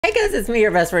Hey guys, it's me,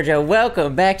 your best friend Joe.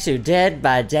 Welcome back to Dead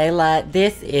by Daylight.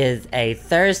 This is a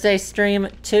Thursday stream,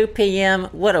 2 p.m.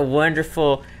 What a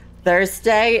wonderful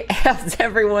Thursday. How's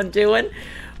everyone doing?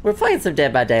 We're playing some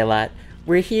Dead by Daylight.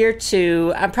 We're here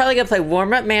to, I'm probably going to play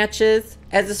warm-up matches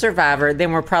as a survivor,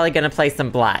 then we're probably going to play some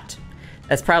Blight.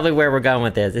 That's probably where we're going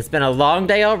with this. It's been a long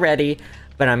day already,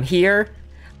 but I'm here.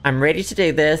 I'm ready to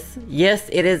do this. Yes,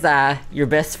 it is I, your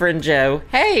best friend Joe.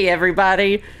 Hey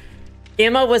everybody.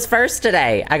 Emma was first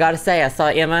today. I gotta say, I saw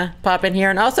Emma pop in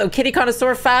here. And also, Kitty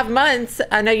Connoisseur, 5 months.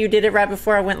 I know you did it right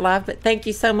before I went live, but thank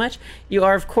you so much. You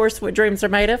are, of course, what dreams are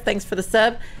made of. Thanks for the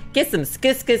sub. Get some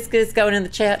skis going in the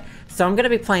chat. So I'm gonna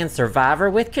be playing Survivor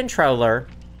with controller,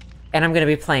 and I'm gonna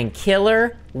be playing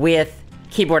Killer with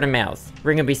keyboard and mouse.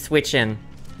 We're gonna be switching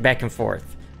back and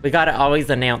forth. We gotta always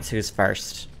announce who's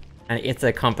first. It's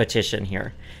a competition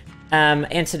here.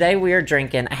 And today we are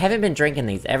drinking, I haven't been drinking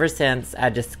these ever since I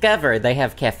discovered they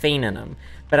have caffeine in them.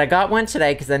 But I got one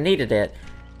today because I needed it.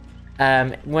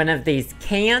 One of these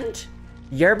canned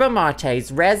yerba mates,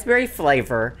 raspberry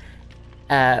flavor.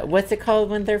 What's it called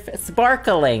when they're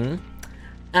sparkling?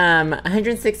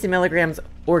 160 milligrams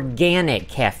organic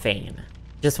caffeine.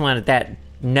 Just wanted that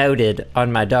noted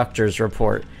on my doctor's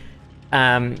report.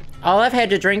 All I've had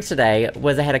to drink today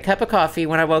was I had a cup of coffee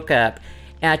when I woke up,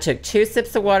 and I took 2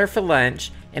 sips of water for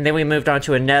lunch, and then we moved on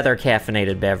to another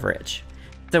caffeinated beverage.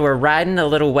 So we're riding a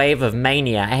little wave of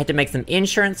mania. I had to make some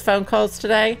insurance phone calls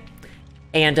today,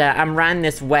 and I'm riding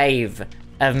this wave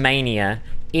of mania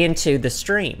into the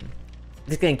stream.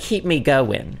 It's gonna keep me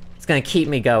going. It's gonna keep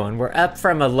me going. We're up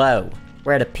from a low.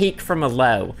 We're at a peak from a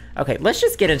low. Okay, let's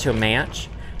just get into a match.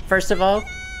 First of all,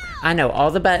 I know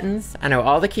all the buttons. I know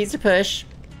all the keys to push.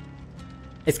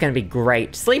 It's gonna be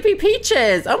great. Sleepy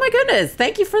Peaches! Oh my goodness!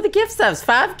 Thank you for the gift subs.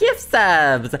 5 gift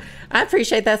subs! I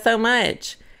appreciate that so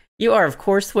much. You are, of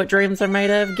course, what dreams are made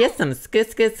of. Get some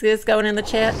skis going in the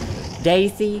chat.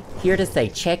 Daisy, here to say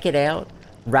check it out.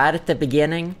 Right at the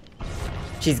beginning.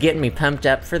 She's getting me pumped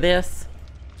up for this.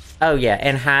 Oh yeah,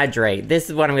 and hydrate. This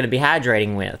is what I'm gonna be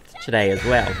hydrating with today as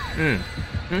well.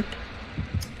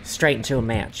 Straight into a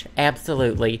match.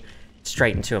 Absolutely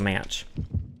straight into a match.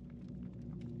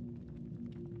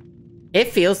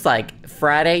 It feels like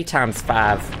Friday times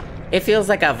 5. It feels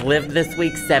like I've lived this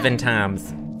week 7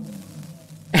 times.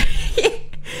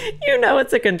 You know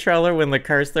it's a controller when the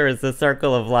cursor is the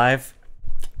circle of life.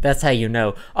 That's how you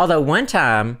know. Although one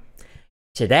time,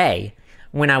 today,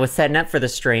 when I was setting up for the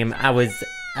stream, I was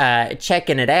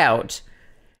checking it out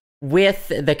with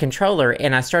the controller,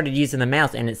 and I started using the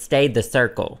mouse, and it stayed the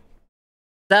circle.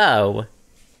 So,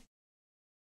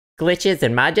 glitches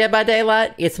in my Dead by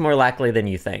Daylight, it's more likely than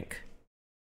you think.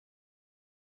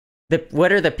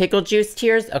 What are the pickle juice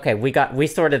tiers? Okay, we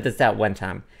sorted this out one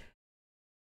time.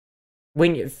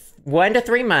 1 to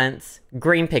 3 months,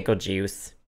 green pickle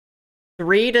juice.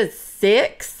 3 to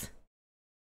 6,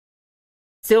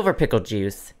 silver pickle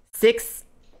juice. 6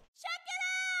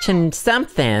 to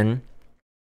something.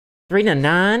 3 to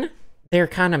 9, they're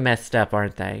kind of messed up,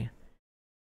 aren't they?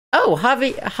 Oh,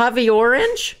 Javi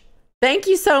Orange. Thank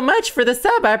you so much for the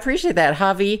sub. I appreciate that,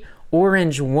 Javi.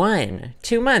 Orange 1.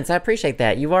 2 months. I appreciate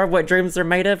that. You are what dreams are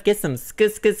made of. Get some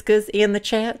skis in the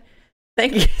chat.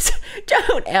 Thank you.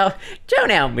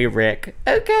 Don't out me, Rick.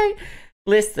 Okay.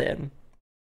 Listen.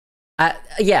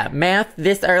 Yeah, math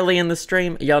this early in the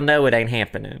stream, y'all know it ain't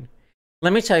happening.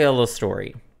 Let me tell you a little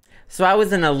story. So I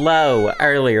was in a low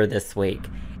earlier this week,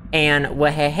 and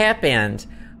what had happened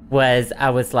was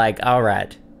I was like, all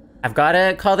right, I've got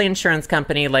to call the insurance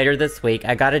company later this week.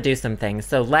 I got to do some things.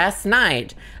 So last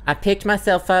night, I picked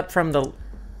myself up from the...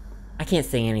 I can't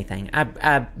see anything.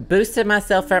 I boosted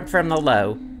myself up from the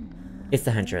low. It's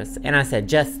the Huntress. And I said,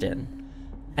 Justin,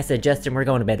 we're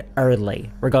going to bed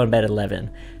early. We're going to bed at 11.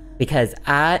 Because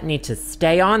I need to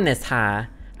stay on this high.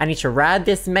 I need to ride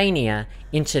this mania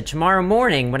into tomorrow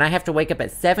morning when I have to wake up at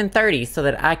 7:30 so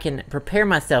that I can prepare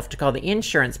myself to call the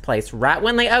insurance place right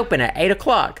when they open at 8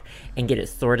 o'clock and get it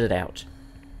sorted out.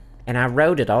 And I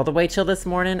rode it all the way till this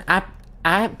morning.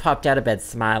 I popped out of bed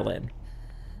smiling.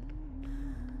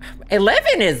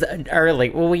 11 is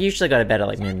early. Well, we usually go to bed at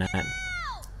like midnight.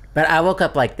 But I woke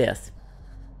up like this.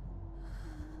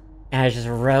 And I just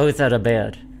rose out of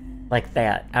bed like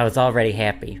that. I was already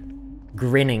happy.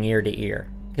 Grinning ear to ear.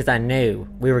 Because I knew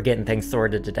we were getting things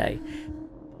sorted today.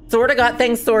 Sorta got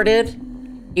things sorted.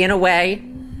 In a way.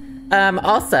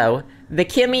 Also, the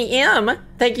Kimmy M.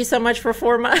 Thank you so much for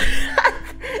 4 months.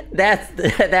 That's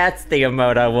the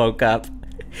emote I woke up.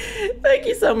 Thank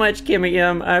you so much, Kimmy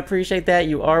M. I appreciate that.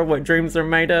 You are what dreams are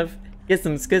made of. Get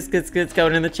some skits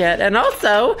going in the chat. And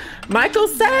also, Michael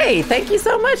Say, thank you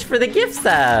so much for the gift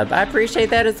sub. I appreciate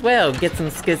that as well. Get some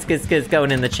skits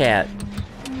going in the chat.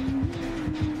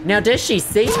 Now, does she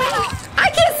see me? I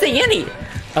can't see any.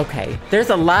 Okay, there's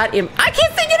a lot in... I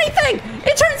can't see anything!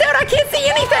 It turns out I can't see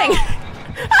anything!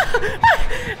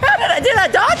 How did I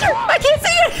dodge her? I can't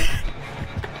see it!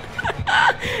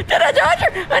 Did I dodge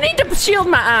her? I need to shield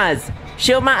my eyes.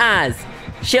 Shield my eyes.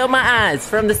 Shield my eyes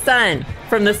from the sun.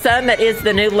 From the sun that is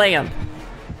the new lamp.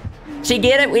 She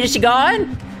get it? Is she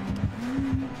gone?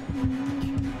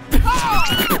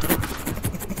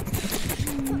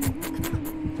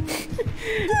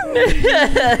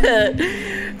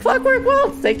 Clockwork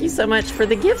Wolf, thank you so much for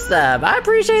the gift sub. I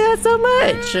appreciate that so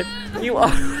much. You are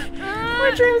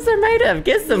what dreams are made of.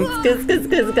 Get some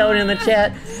skis going in the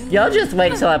chat. Y'all just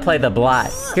wait till I play the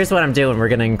blot. Here's what I'm doing. We're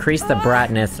gonna increase the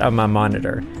brightness on my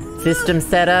monitor. System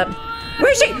setup.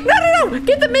 Where is she? No!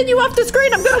 Get the menu off the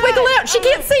screen. I'm gonna wiggle out. She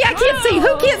can't see. I can't see.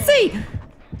 Who can't see?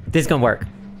 This is gonna work.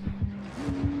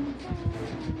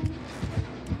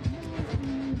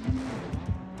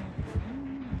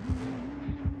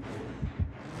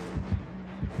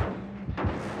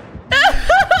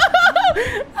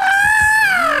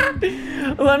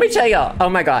 Let me tell y'all. Oh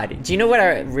my god. Do you know what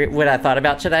I thought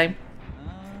about today?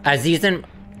 I was using...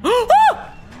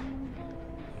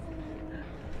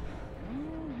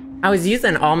 I was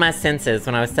using all my senses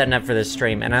when I was setting up for this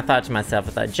stream, and I thought to myself,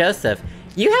 I thought, Joseph,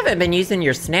 you haven't been using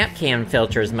your snap cam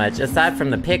filters much, aside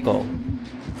from the pickle.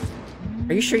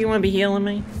 Are you sure you want to be healing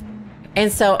me?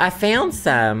 And so I found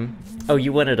some... Oh,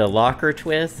 you wanted a locker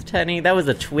twist, honey? That was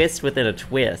a twist within a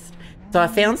twist. So I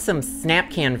found some snap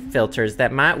cam filters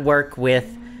that might work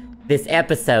with this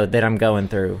episode that I'm going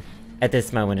through at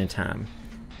this moment in time.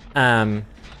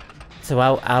 So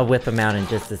I'll whip them out in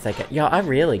just a second. Y'all, I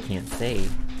really can't see.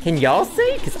 Can y'all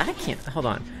see? Because I can't. Hold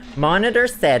on. Monitor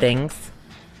settings.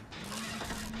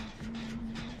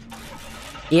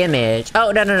 Image.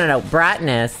 Oh, no.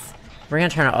 Brightness. We're going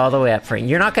to turn it all the way up for you.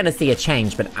 You're not going to see a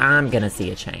change, but I'm going to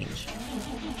see a change.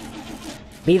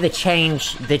 Be the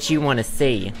change that you want to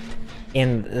see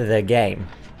in the game.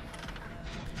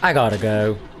 I gotta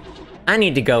go. I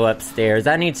need to go upstairs.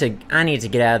 I need to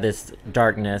get out of this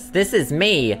darkness. This is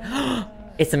me.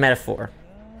 It's a metaphor.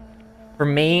 For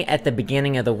me, at the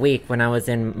beginning of the week, when I was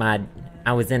in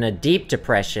a deep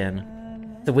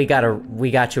depression, so we got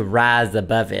to rise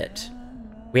above it.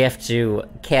 We have to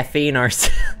caffeine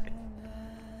ourselves.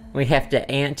 We have to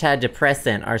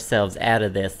antidepressant ourselves out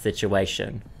of this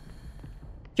situation.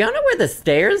 Do y'all know where the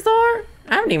stairs are?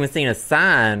 I haven't even seen a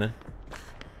sign.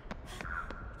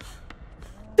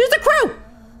 There's a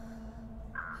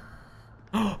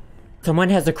crow! Someone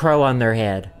has a crow on their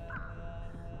head.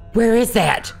 Where is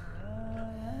that?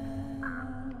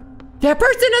 That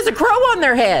person has a crow on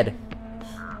their head!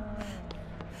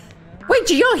 Wait,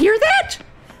 do y'all hear that?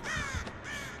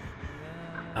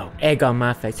 Oh, egg on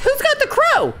my face. Who's got the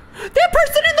crow? That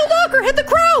person in the locker had the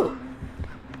crow!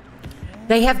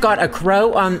 They have got a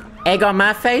crow on... Egg on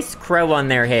my face, crow on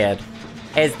their head.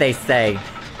 As they say.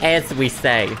 As we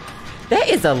say. That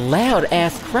is a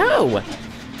loud-ass crow.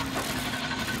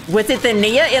 Was it the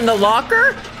Nia in the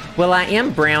locker? Well, I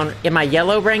am brown. Am I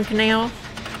yellow rank now?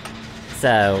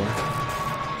 So...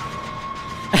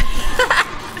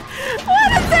 What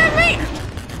does that mean?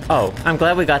 Oh, I'm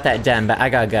glad we got that done, but I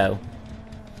gotta go.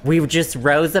 We just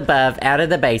rose above, out of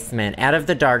the basement, out of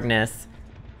the darkness.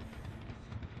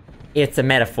 It's a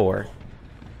metaphor.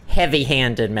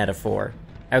 Heavy-handed metaphor.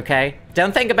 Okay?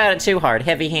 Don't think about it too hard.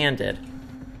 Heavy-handed.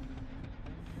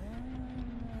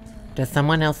 Does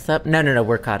someone else up? No,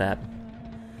 we're caught up.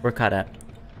 We're caught up.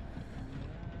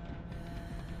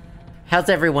 How's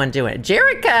everyone doing?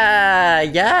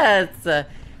 Jerica! Yes!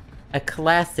 A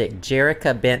classic.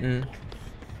 Jerica Benton.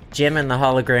 Jim and the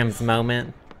Holograms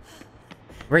moment.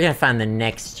 We're gonna find the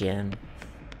next gen.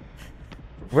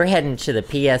 We're heading to the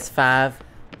PS5,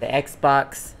 the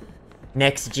Xbox,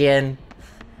 next gen.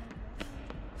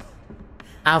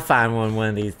 I'll find one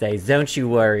of these days. Don't you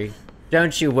worry.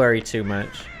 Don't you worry too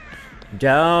much.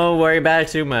 Don't worry about it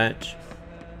too much.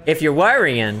 If you're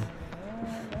worrying,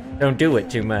 don't do it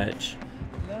too much.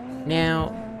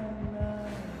 Now,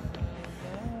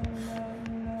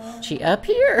 she up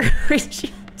here?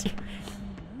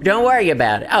 Don't worry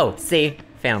about it. Oh, see?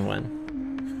 Found one.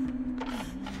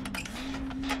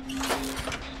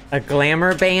 A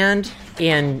glamour band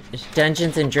in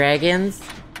Dungeons and Dragons?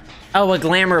 Oh, a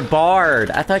glamour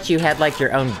bard. I thought you had like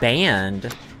your own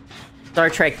band. Star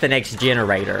Trek The Next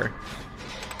Generator.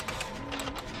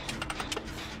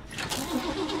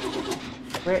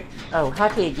 Where? Oh, hi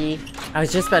Piggy. I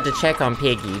was just about to check on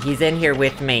Piggy. He's in here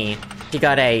with me. She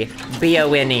got a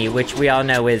BONE, which we all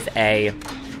know is a,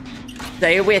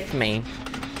 say it with me,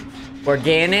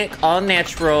 organic,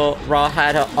 all-natural,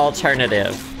 rawhide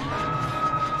alternative.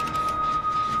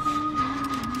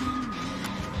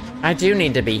 I do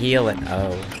need to be healing.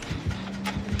 Oh.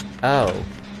 Oh.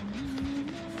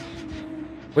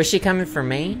 Was she coming for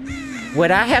me?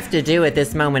 What I have to do at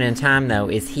this moment in time, though,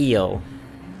 is heal.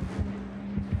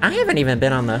 I haven't even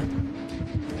been on the...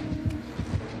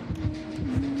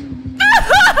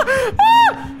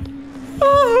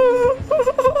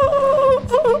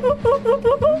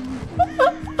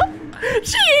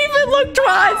 She even looked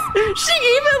twice! She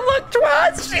even looked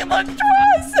twice! She looked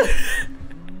twice!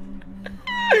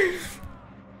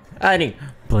 Honey,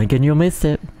 blink and you'll miss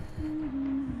it.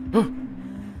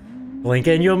 Blink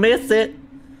and you'll miss it.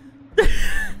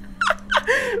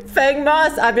 FENG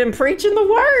MOSS, I've been preaching the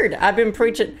word. I've been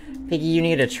preaching. Piggy, you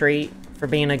need a treat for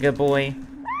being a good boy.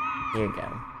 Here you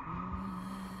go.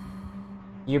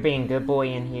 You're being good boy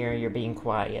in here. You're being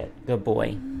quiet. Good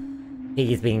boy.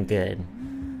 Piggy's being good.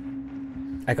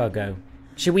 I gotta go.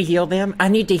 Should we heal them? I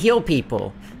need to heal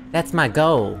people. That's my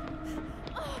goal.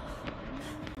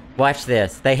 Watch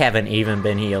this. They haven't even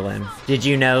been healing. Did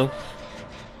you know?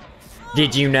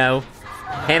 Did you know?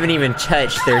 Haven't even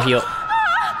touched their heal.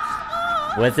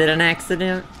 Was it an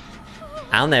accident?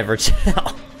 I'll never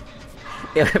tell.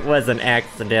 It was an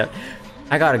accident.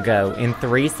 I gotta go in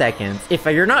 3 seconds. If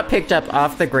you're not picked up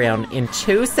off the ground in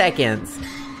 2 seconds,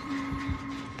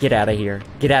 get out of here.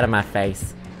 Get out of my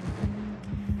face.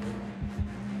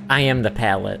 I am the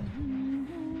pallet.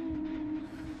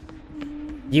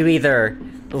 You either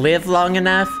live long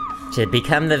enough to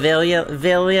become the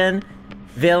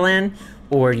villain,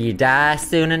 or you die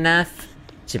soon enough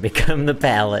to become the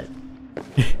pallet.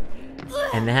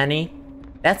 And honey,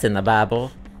 that's in the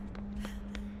Bible.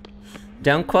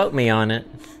 Don't quote me on it.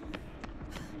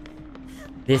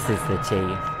 This is the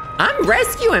tea. I'm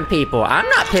rescuing people. I'm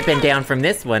not pipping down from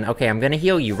this one. Okay, I'm gonna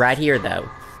heal you right here, though.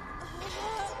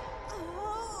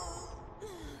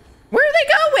 Where are they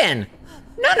going?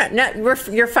 No,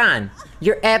 you're fine.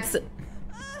 You're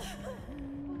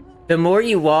The more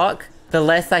you walk, the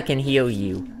less I can heal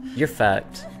you. You're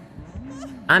fucked.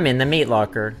 I'm in the meat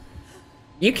locker.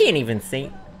 You can't even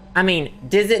see. I mean,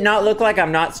 does it not look like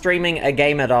I'm not streaming a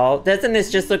game at all? Doesn't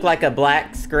this just look like a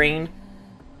black screen?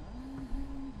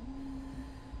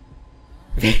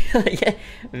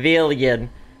 Villian.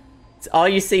 It's all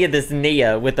you see of this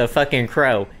Nia with a fucking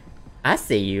crow. I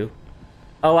see you.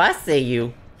 Oh, I see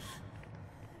you.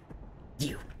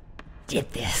 You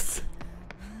did this.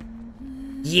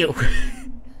 You.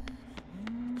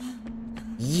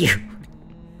 You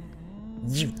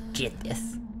did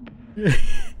this.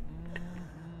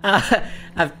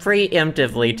 I've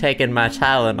preemptively taken my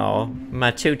Tylenol, my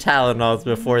 2 Tylenols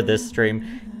before this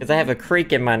stream, because I have a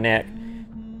creak in my neck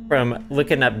from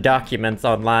looking up documents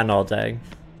online all day.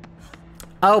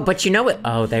 Oh, but you know what?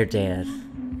 Oh, they're dead.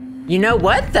 You know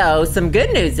what, though? Some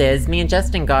good news is me and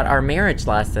Justin got our marriage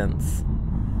license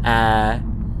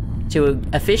to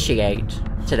officiate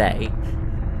today.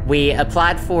 We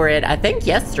applied for it, I think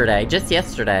yesterday, just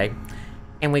yesterday.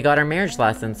 And we got our marriage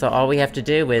license, so all we have to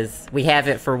do is, we have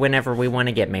it for whenever we want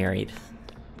to get married.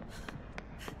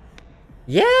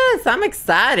 Yes, I'm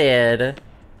excited.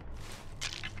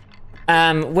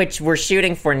 Which we're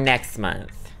shooting for next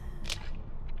month.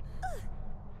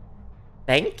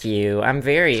 Thank you, I'm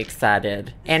very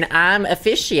excited. And I'm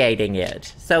officiating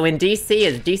it. So in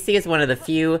DC is one of the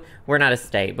few, we're not a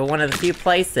state, but one of the few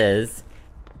places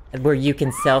where you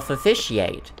can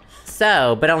self-officiate.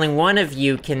 So, but only one of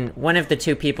the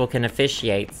 2 people can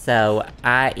officiate, so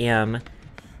I am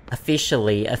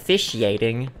officially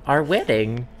officiating our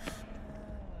wedding.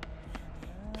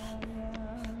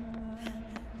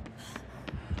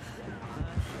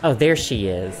 Oh, there she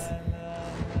is.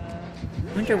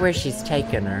 Wonder where she's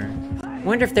taken her.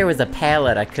 Wonder if there was a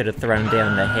pallet I could have thrown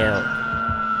down to help.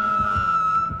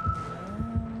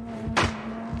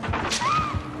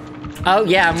 Oh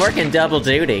yeah, I'm working double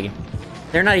duty.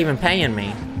 They're not even paying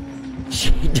me.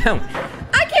 She don't.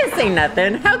 I can't see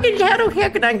nothing. How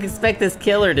can I expect this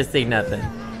killer to see nothing?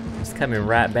 Just coming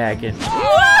right back in.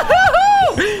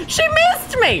 Whoa! She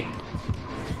missed me!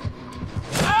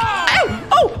 Ow!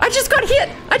 Oh, I just got hit!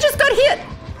 I just got hit!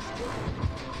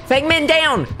 Fake men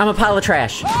down! I'm a pile of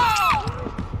trash.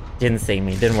 Didn't see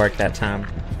me. Didn't work that time.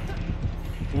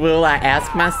 Will I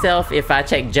ask myself if I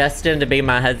take Justin to be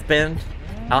my husband?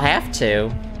 I'll have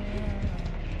to.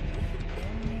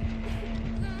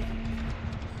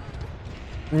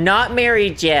 Not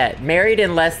married yet. Married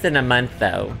in less than a month,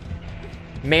 though.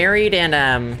 Married in,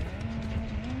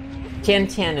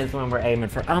 10:10 is when we're aiming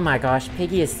for. Oh my gosh,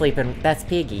 Piggy is sleeping. That's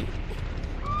Piggy.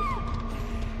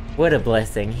 What a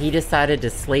blessing. He decided to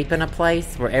sleep in a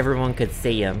place where everyone could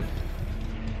see him.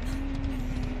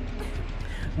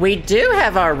 We do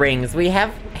have our rings. We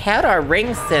have had our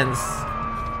rings since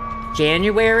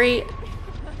January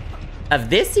of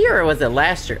this year, or was it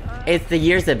last year? The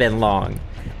years have been long.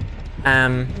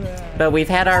 But we've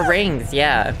had our rings,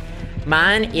 yeah.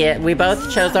 We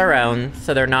both chose our own,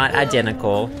 so they're not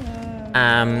identical.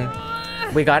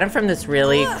 We got them from this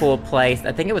really cool place.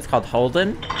 I think it was called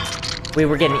Holden. We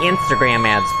were getting Instagram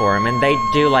ads for them, and they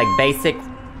do like basic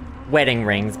wedding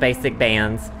rings, basic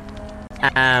bands.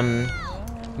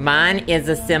 Mine is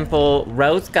a simple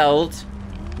rose gold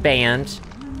band.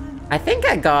 I think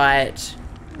I got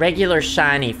regular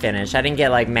shiny finish. I didn't get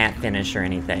like matte finish or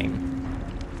anything.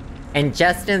 And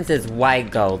Justin's is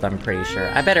white gold, I'm pretty sure.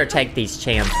 I better take these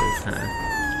chances, huh?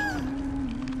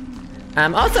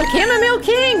 Also, Chamomile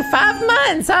King, 5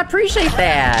 months. I appreciate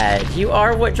that. You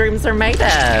are what dreams are made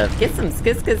of. Get some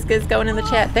skis going in the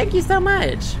chat. Thank you so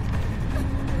much.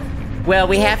 Well,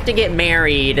 we have to get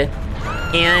married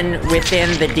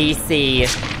within the DC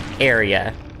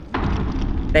area.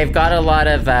 They've got a lot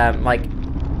of,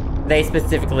 they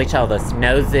specifically told us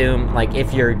no Zoom. Like,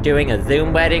 if you're doing a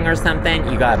Zoom wedding or something,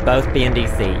 you gotta both be in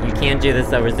DC. You can't do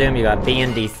this over Zoom, you gotta be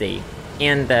in DC,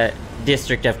 in the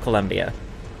District of Columbia.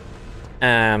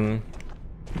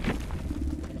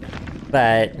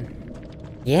 But,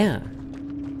 yeah.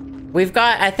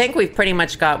 I think we've pretty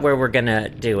much got where we're gonna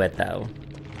do it, though.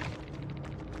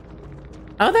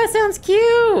 Oh, that sounds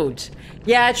cute!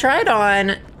 Yeah, I tried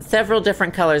on several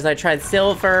different colors. I tried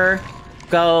silver,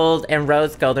 gold, and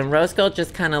rose gold. And rose gold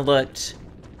just kind of looked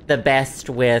the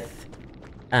best with,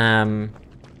 my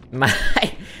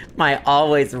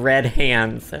always red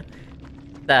hands.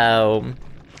 So...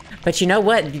 But you know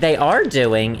what they are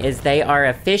doing is they are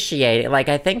officiating, like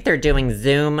I think they're doing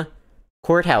Zoom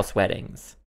courthouse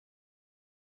weddings.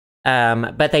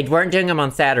 But they weren't doing them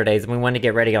on Saturdays, and we wanted to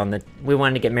get married on the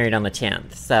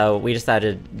 10th. So we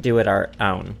decided to do our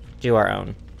own.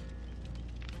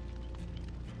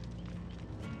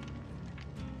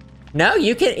 No,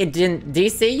 you can, in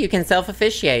DC, you can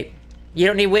self-officiate. You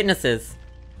don't need witnesses.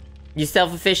 You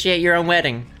self-officiate your own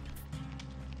wedding.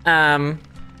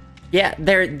 Yeah,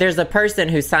 there's a person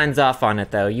who signs off on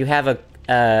it, though. You have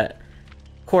a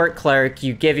court clerk,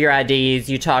 you give your IDs,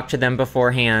 you talk to them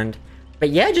beforehand. But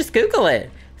yeah, just Google it.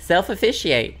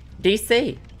 Self-officiate.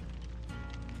 DC.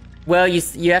 Well,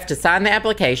 you have to sign the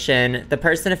application. The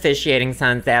person officiating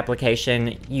signs the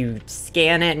application. You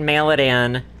scan it and mail it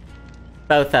in.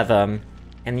 Both of them.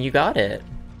 And you got it.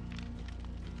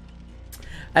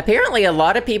 Apparently, a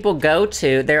lot of people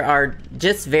there are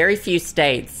just very few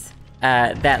states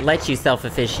that let you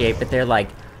self-officiate, but they're like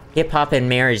hip-hop and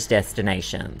marriage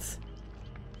destinations.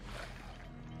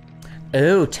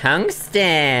 Ooh,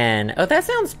 tungsten! Oh, that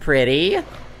sounds pretty.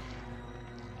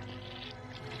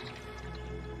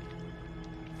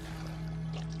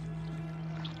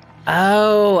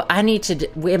 Oh, I need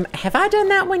to have I done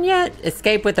that one yet?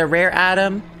 Escape with a rare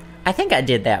item? I think I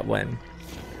did that one.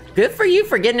 Good for you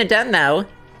for getting it done, though.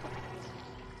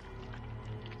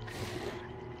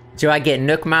 Do I get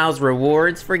Nook Miles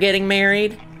rewards for getting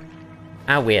married?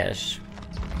 I wish.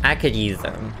 I could use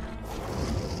them.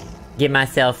 Get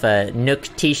myself a Nook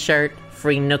t-shirt.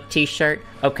 Free Nook t-shirt.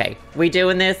 Okay, we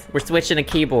doing this? We're switching a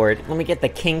keyboard. Let me get the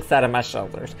kinks out of my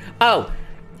shoulders. Oh,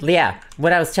 yeah,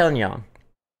 what I was telling y'all.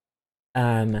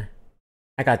 I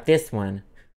got this one.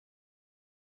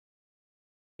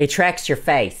 It tracks your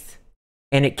face.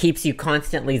 And it keeps you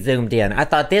constantly zoomed in. I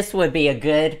thought this would be a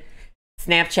good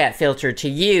Snapchat filter to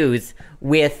use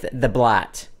with the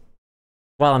blot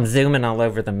while I'm zooming all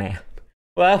over the map.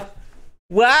 Whoa!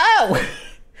 Whoa!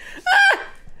 Ah!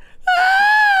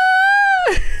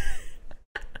 Ah!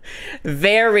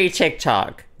 Very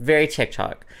TikTok. Very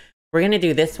TikTok. We're gonna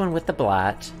do this one with the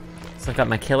blot. So I got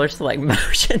my killer select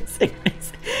motion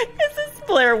sickness. Is this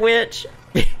Blair Witch?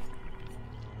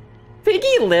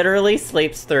 Piggy literally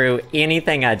sleeps through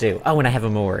anything I do. Oh, and I have a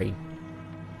Mori.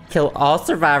 Kill all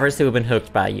survivors who have been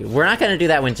hooked by you. We're not going to do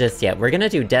that one just yet. We're going to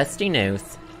do Dusty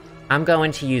Noose. I'm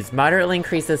going to use moderately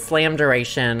increases slam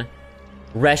duration,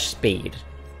 rush speed.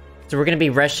 So we're going to be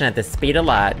rushing at the speed a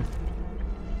lot.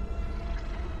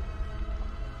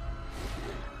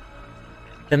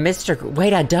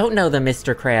 Wait, I don't know the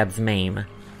Mr. Krabs meme.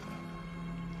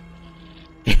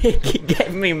 He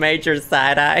gave me major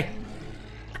side-eye.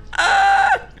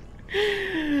 Ah!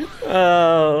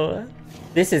 Oh.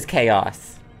 This is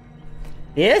chaos.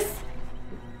 This?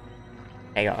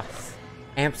 Chaos.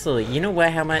 Absolutely. You know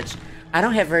what? How much? I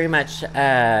don't have very much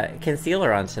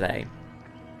concealer on today.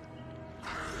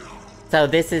 So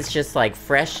this is just like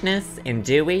freshness and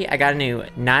dewy. I got a new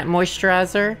night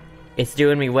moisturizer. It's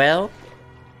doing me well.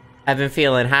 I've been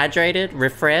feeling hydrated,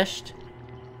 refreshed.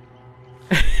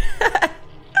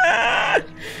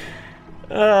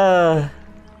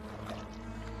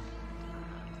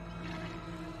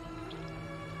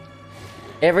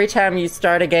 Every time you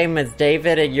start a game as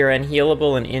David and you're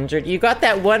unhealable and injured, you got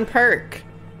that one perk.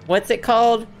 What's it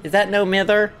called? Is that no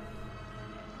mither?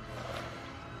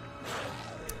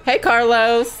 Hey,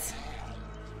 Carlos.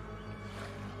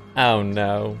 Oh,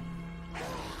 no.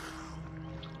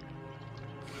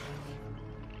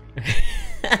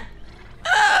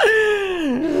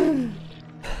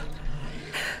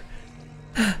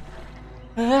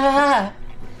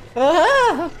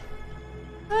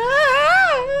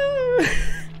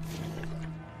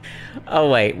 Oh,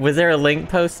 wait. Was there a link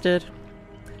posted?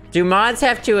 Do mods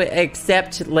have to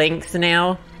accept links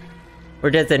now? Or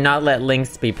does it not let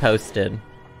links be posted?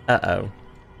 Uh-oh.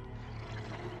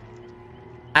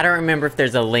 I don't remember if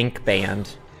there's a link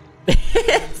band.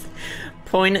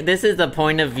 This is a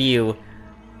point of view.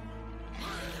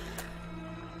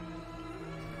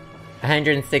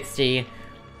 160.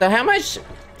 So how much...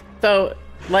 So,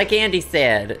 like Andy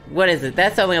said, what is it?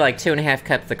 That's only like 2.5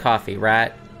 cups of coffee,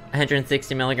 right?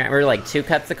 160 milligrams, or like 2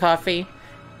 cups of coffee?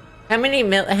 How many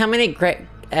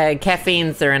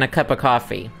caffeines are in a cup of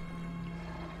coffee?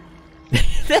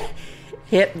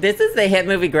 This is the hit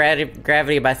movie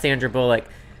Gravity by Sandra Bullock.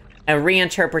 A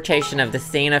reinterpretation of the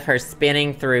scene of her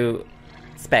spinning through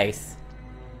space.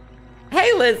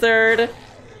 Hey, Lizard!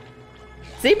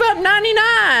 Zebub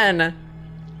 99!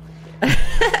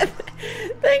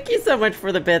 Thank you so much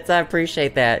for the bits, I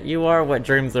appreciate that. You are what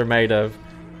dreams are made of.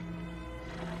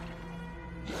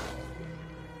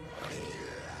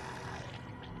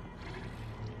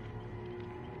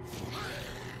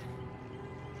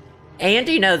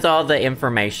 Andy knows all the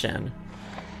information.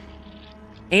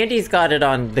 Andy's got it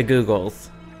on the Googles.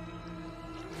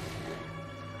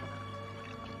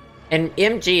 And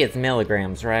mg is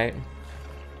milligrams, right?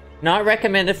 Not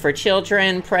recommended for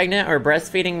children, pregnant or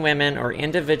breastfeeding women, or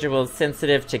individuals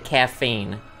sensitive to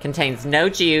caffeine. Contains no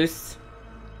juice.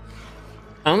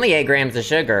 Only 8 grams of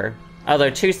sugar.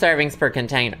 Although 2 servings per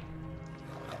container.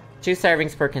 2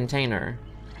 servings per container.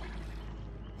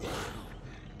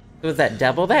 Was that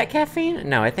double that caffeine?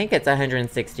 No, I think it's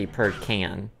 160 per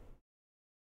can.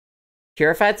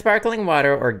 Purified sparkling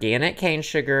water, organic cane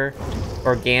sugar,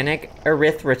 organic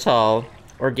erythritol,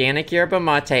 organic yerba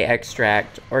mate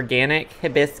extract, organic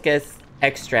hibiscus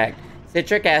extract,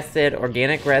 citric acid,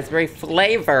 organic raspberry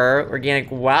flavor, organic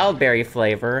wild berry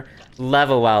flavor, love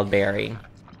a wild berry.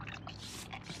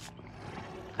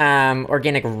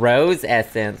 Organic rose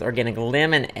essence, organic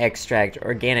lemon extract,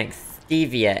 organic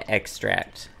stevia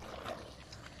extract.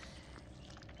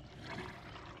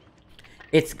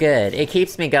 It's good. It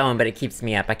keeps me going, but it keeps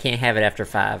me up. I can't have it after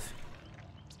 5.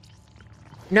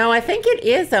 No, I think it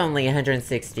is only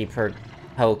 160 per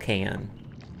whole can.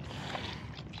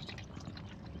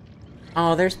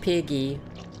 Oh, there's Piggy.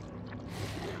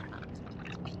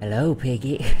 Hello,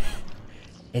 Piggy.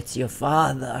 It's your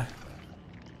father.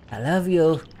 I love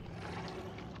you.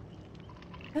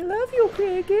 I love you,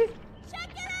 Piggy. Check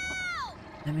it out!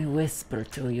 Let me whisper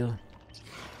to you.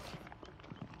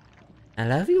 I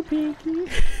love you,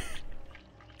 Piggy.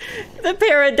 The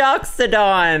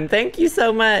Paradoxodon! Thank you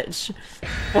so much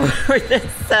for this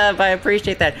sub. I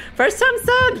appreciate that. First time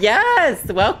sub!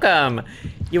 Yes! Welcome!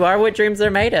 You are what dreams are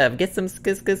made of. Get some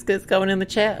skis going in the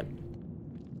chat.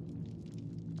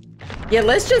 Yeah,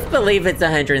 let's just believe it's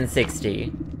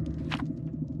 160.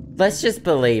 Let's just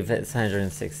believe it's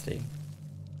 160.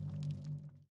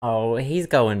 Oh, he's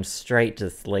going straight to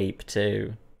sleep,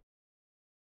 too.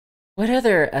 What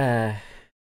other, If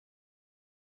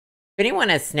anyone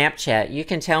has Snapchat, you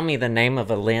can tell me the name of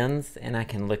a lens, and I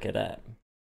can look it up.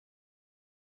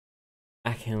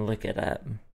 I can look it up.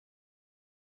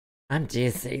 I'm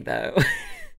dizzy, though.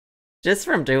 Just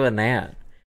from doing that.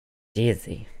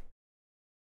 Dizzy.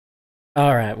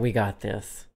 Alright, we got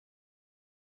this.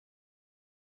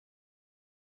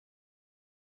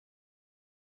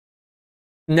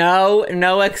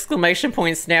 No exclamation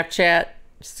point Snapchat.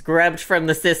 Scrubbed from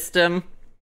the system.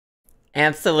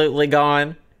 Absolutely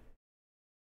gone.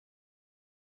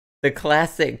 The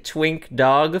classic twink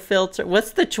dog filter.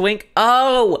 What's the twink?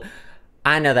 Oh!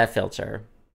 I know that filter.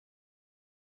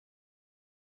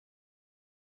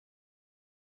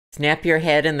 Snap your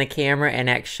head in the camera and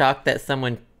act shocked that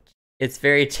someone... It's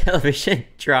very television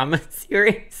drama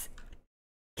series.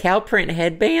 Cow print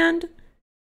headband?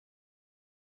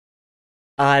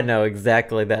 I know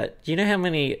exactly that. Do you know how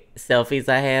many selfies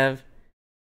I have?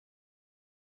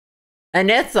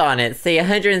 Annette's on it. See,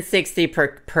 160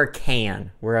 per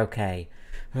can. We're okay.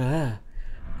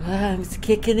 It's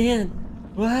kicking in.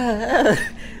 The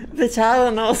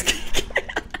Tylenol's kicking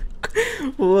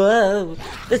in. Whoa.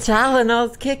 The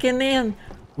Tylenol's kicking in.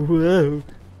 Whoa.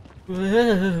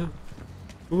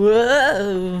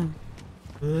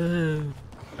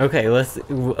 Okay, let's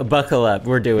buckle up.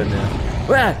 We're doing this.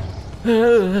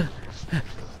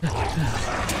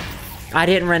 I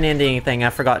didn't run into anything. I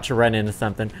forgot to run into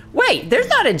something. Wait, there's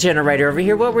not a generator over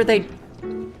here. What were they?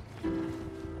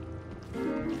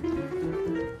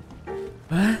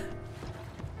 What?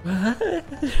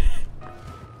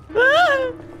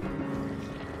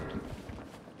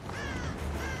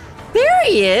 There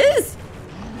he is!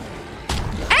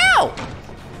 Ow!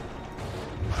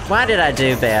 Why did I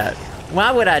do that?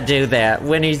 Why would I do that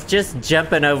when he's just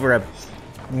jumping over a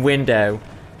window?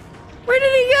 Where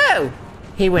did he go?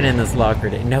 He went in this locker.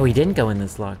 No, he didn't go in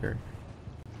this locker.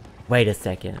 Wait a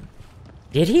second.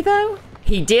 Did he though?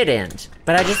 He didn't,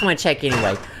 but I just want to check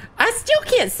anyway. I still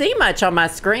can't see much on my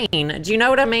screen. Do you know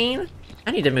what I mean?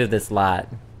 I need to move this light.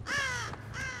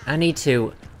 I need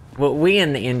to, what we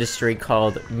in the industry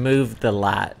called move the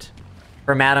light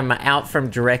from out from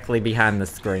directly behind the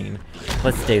screen.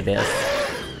 Let's do this.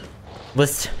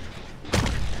 Let's.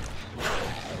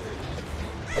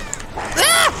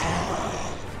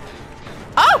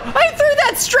 Oh, I threw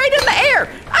that straight in the air.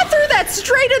 I threw that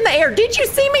straight in the air. Did you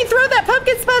see me throw that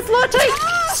pumpkin spice latte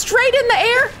straight in the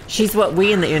air? She's what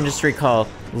we in the industry call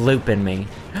looping me.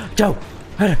 Don't.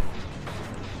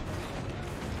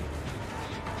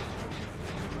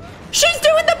 She's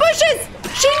doing the bushes.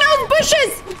 She knows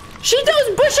bushes. She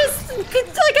knows bushes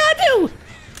like I do.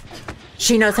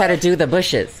 She knows how to do the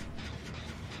bushes.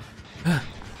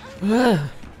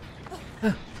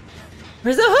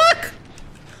 Where's the hook?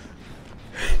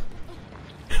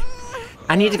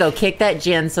 I need to go kick that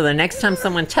gin so the next time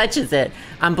someone touches it,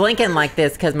 I'm blinking like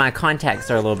this because my contacts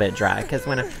are a little bit dry. Because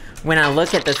when I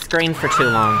look at the screen for too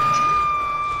long.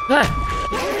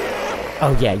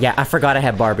 Oh yeah, I forgot I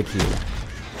had barbecue.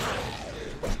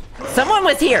 Someone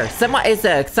was here. Someone is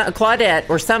a Claudette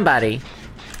or somebody,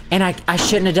 and I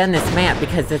shouldn't have done this map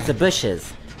because it's the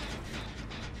bushes.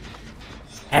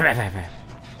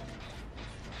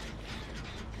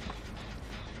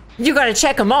 You gotta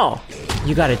check them all.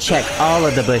 You gotta check all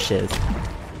of the bushes.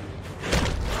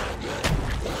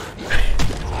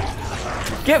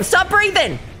 Stop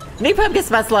breathing! Need pumpkin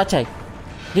spice latte.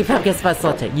 Need pumpkin spice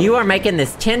latte. You are making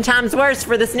this 10 times worse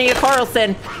for this Nia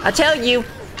Carlson. I tell you.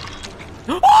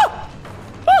 Oh!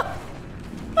 Oh!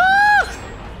 Oh!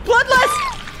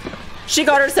 Bloodlust! She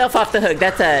got herself off the hook.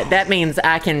 That means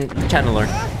I can tunnel her.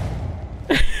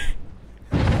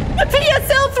 A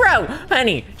PSL throw!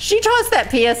 Honey, she tossed that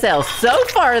PSL so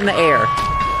far in the air.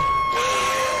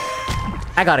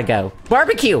 I gotta go.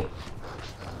 Barbecue!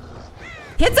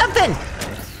 Hit something!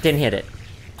 Didn't hit it.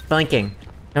 Blinking.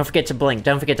 Don't forget to blink.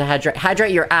 Don't forget to hydrate.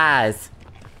 Hydrate your eyes.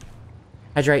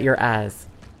 Hydrate your eyes.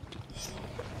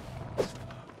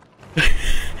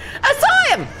 I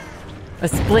saw him! A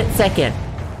split second.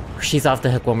 She's off the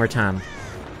hook one more time.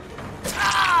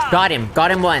 Got him.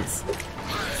 Got him once.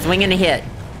 Swinging a hit.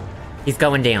 He's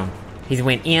going down. He's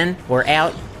went in or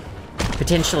out.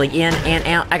 Potentially in and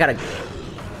out. I gotta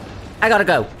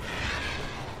go.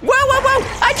 Whoa!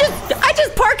 I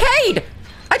just parkade!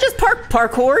 I just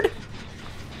parkoured.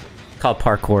 Called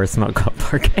parkour, it's not called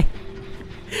parkade.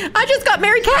 I just got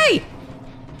Mary Kay!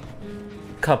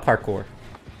 Called parkour.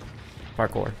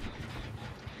 Parkour.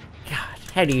 God,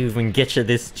 how do you even get you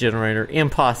this generator?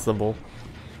 Impossible.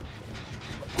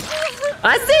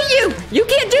 I see you! You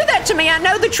can't do that to me, I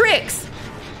know the tricks!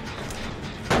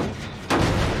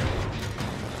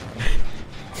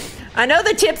 I know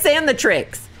the tips and the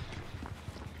tricks.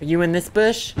 Are you in this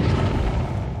bush?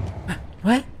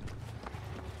 What?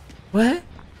 What?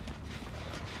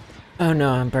 Oh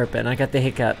no, I'm burping. I got the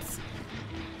hiccups.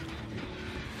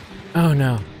 Oh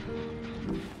no.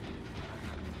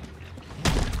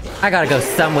 I gotta go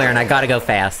somewhere and I gotta go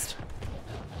fast.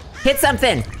 Hit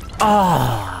something!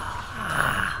 Oh!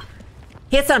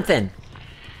 Hit something!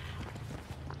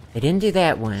 They didn't do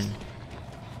that one.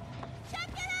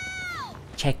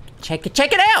 Check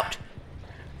it out!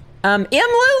 M.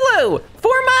 Lulu!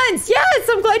 4 months! Yes!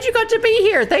 I'm glad you got to be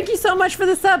here! Thank you so much for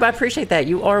the sub. I appreciate that.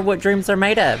 You are what dreams are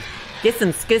made of. Get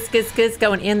some skis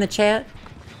going in the chat.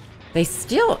 They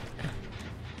still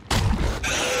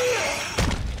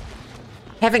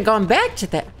haven't gone back to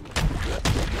that.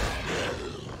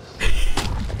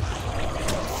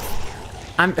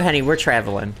 Honey, we're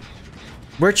traveling.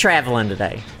 We're traveling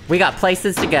today. We got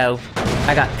places to go.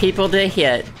 I got people to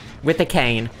hit with a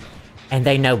cane. And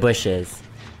they know bushes.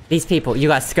 These people, you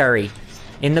gotta scurry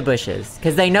in the bushes.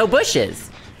 Because they know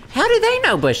bushes. How do they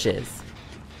know bushes?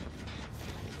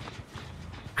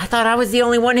 I thought I was the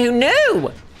only one who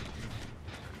knew.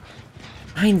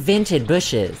 I invented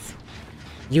bushes.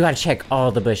 You gotta check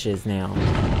all the bushes now.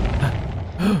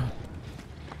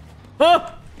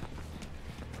 Oh!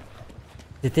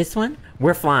 Did this one?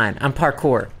 We're flying. I'm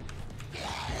parkour.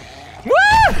 Woo!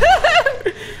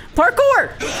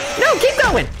 Parkour! No, keep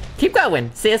going. Keep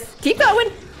going, sis. Keep going.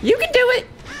 You can do it.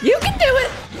 You can do it.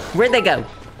 Where'd they go?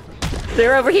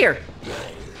 They're over here.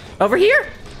 Over here?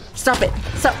 Stop it.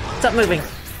 Stop moving.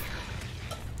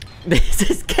 This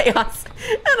is chaos.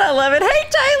 And I love it. Hey,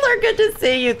 Taylor, good to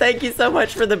see you. Thank you so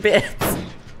much for the bits.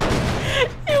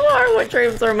 You are what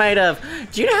dreams are made of.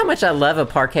 Do you know how much I love a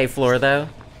parquet floor, though?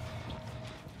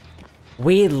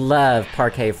 We love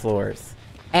parquet floors.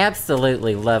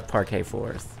 Absolutely love parquet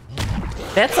floors.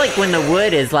 That's like when the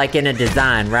wood is like in a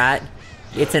design, right?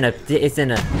 It's in a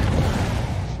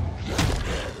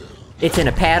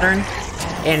pattern,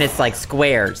 and it's like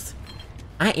squares.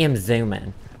 I am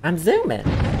zooming. I'm zooming.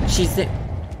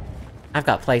 I've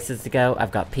got places to go.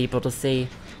 I've got people to see.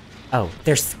 Oh,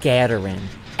 they're scattering.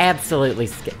 Absolutely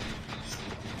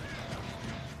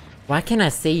Why can't I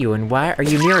see you, and why are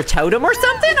you near a totem or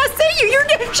something? I see you.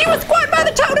 She was squatting by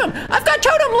the totem. I've got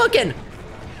totem looking.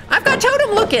 I've got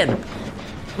totem looking.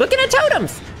 Looking at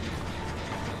totems.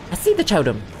 I see the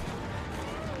totem.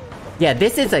 Yeah,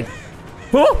 this is a...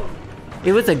 Whoa!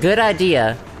 It was a good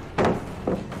idea.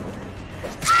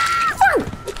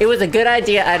 It was a good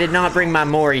idea I did not bring my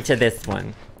Mori to this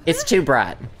one. It's too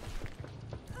bright.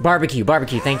 Barbecue,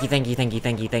 barbecue. Thank you, thank you, thank you,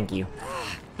 thank you, thank you.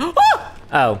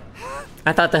 Oh.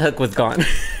 I thought the hook was gone.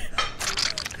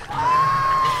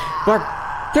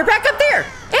 They're back up there!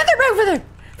 And they're back over there!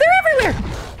 They're everywhere!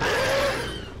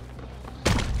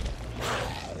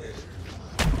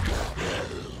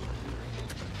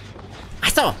 I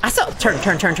saw. Turn.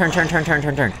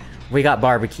 We got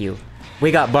barbecue.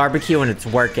 We got barbecue and it's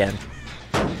working.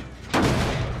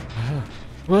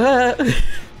 What?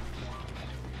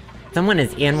 Someone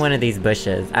is in one of these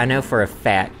bushes. I know for a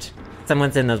fact.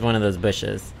 Someone's in one of those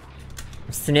bushes.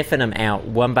 I'm sniffing them out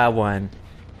one by one.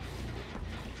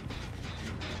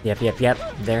 Yep.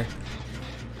 There.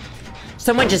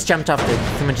 Someone just jumped off.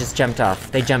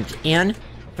 They jumped in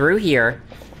through here.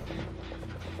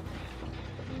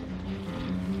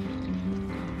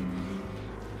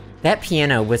 That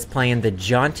piano was playing the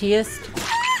jauntiest.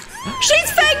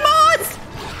 She's FENG MOSS!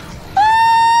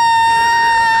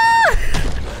 Ah!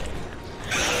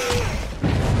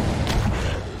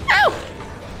 Ow!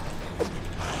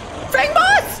 FENG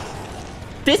MOSS!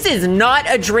 This is not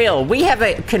a drill. We have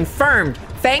a confirmed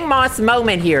FENG MOSS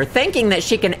moment here, thinking that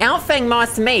she can out FENG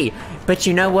MOSS me. But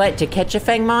you know what? To catch a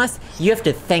FENG MOSS, you have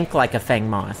to think like a FENG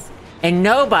MOSS. And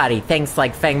nobody thinks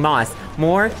like FENG MOSS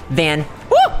more than...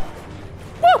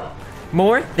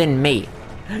 more than me.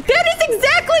 That is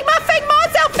exactly my FENG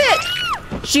MOSS outfit!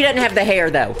 She doesn't have the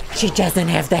hair, though. She doesn't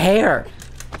have the hair.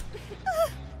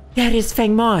 That is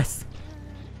FENG MOSS.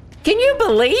 Can you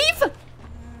believe?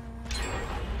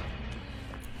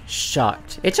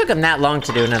 Shocked. It took him that long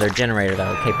to do another generator,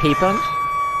 though. Okay, peep him.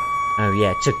 Oh,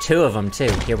 yeah. It took 2 of them, too.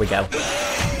 Here we go.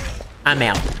 I'm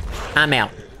out.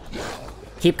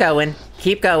 Keep going.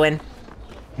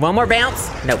 One more bounce.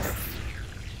 Nope.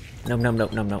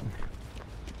 Nope.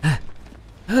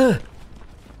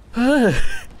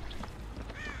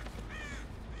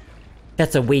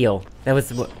 That's a wheel. That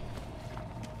was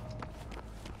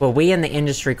what we in the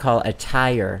industry call a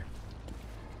tire.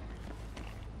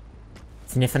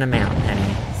 Sniffing them out,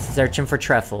 honey. Searching for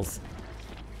truffles.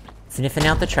 Sniffing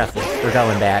out the truffles. We're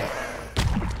going back.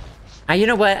 You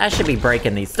know what? I should be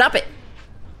breaking these. Stop it!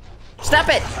 Stop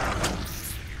it!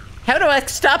 How do I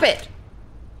stop it?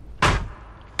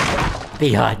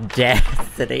 The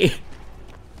audacity.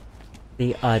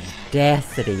 The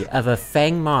audacity of a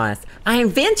FENG MOSS. I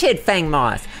invented FENG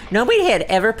MOSS. Nobody had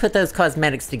ever put those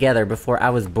cosmetics together before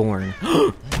I was born.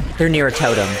 They're near a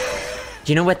totem.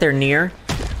 Do you know what they're near?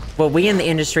 What we in the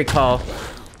industry call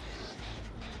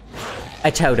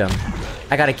a totem.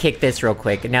 I gotta kick this real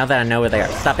quick now that I know where they are.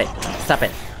 Stop it.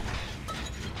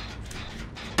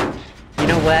 You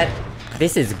know what?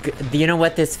 This is good. You know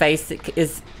what this face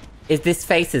is? This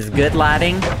face is good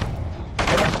lighting.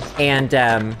 And,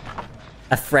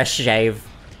 a fresh shave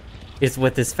is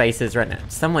what this face is right now.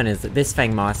 This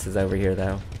FENG MOSS is over here,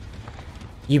 though.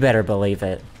 You better believe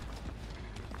it.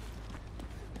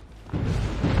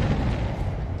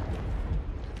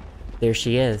 There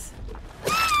she is.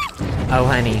 Oh,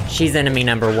 honey, she's enemy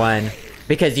number 1.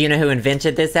 Because you know who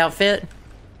invented this outfit?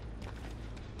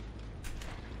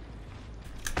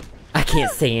 I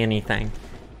can't see anything.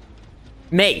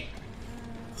 Me!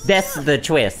 That's the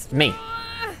twist. Me.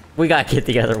 We gotta get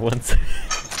the other ones.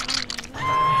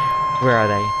 Where are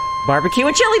they? Barbecue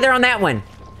and chili, they're on that one!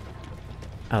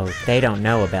 Oh, they don't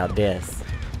know about this.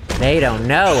 They don't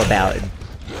know about it.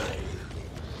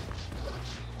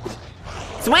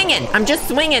 Swinging! I'm just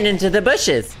swinging into the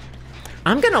bushes.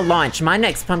 I'm gonna launch my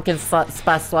next pumpkin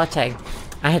spice latte.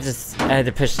 I had to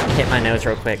hit my nose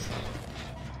real quick.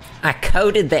 I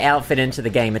coded the outfit into the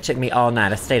game. It took me all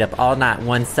night. I stayed up all night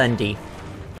one Sunday.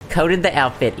 Coded the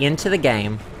outfit into the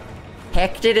game.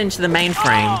 Hacked it into the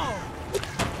mainframe.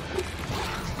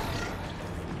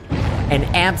 And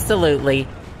absolutely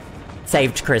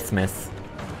saved Christmas.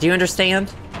 Do you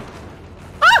understand?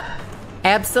 Ah!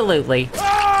 Absolutely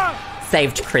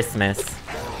saved Christmas.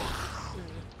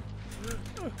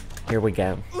 Here we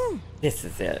go. This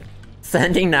is it.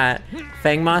 Sunday night,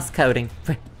 FENG MOSS coding.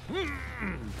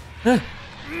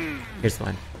 Here's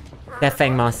one. That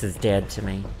FENG MOSS is dead to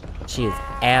me. She is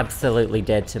absolutely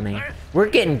dead to me. We're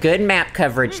getting good map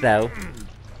coverage though.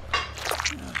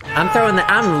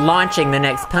 I'm launching the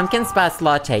next pumpkin spice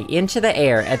latte into the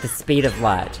air at the speed of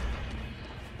light.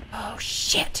 Oh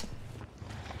shit.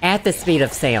 At the speed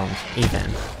of sound, even.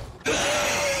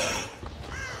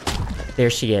 There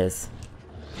she is.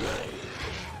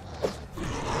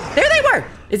 There they were!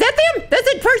 Is that them?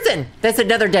 That's a person! That's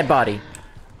another dead body.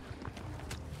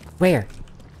 Where?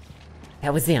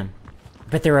 That was them.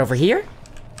 But they're over here?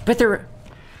 But they're...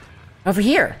 over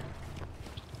here.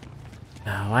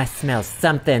 Oh, I smell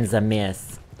something's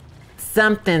amiss.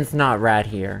 Something's not right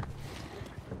here.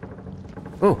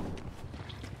 Ooh.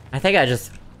 I think I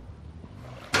just...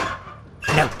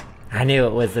 No. I knew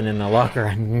it wasn't in the locker.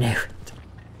 I knew it.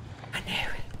 I knew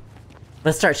it.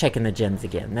 Let's start checking the gems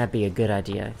again. That'd be a good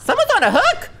idea. Someone's on a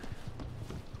hook!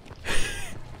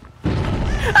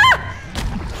 Ah!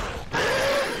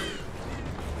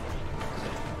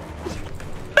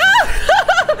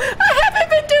 I haven't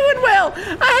been doing well!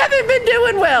 I haven't been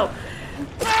doing well!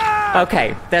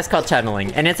 Okay, that's called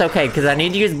tunneling. And it's okay, because I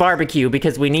need to use barbecue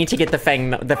because we need to get the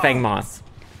FENG MOSS.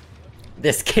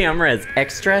 This camera is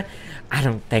extra? I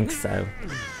don't think so.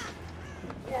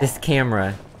 This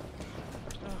camera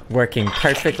working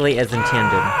perfectly as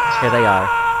intended. Here they are.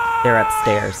 They're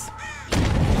upstairs.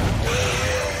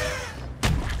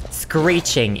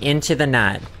 Screeching into the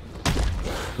night.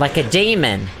 Like a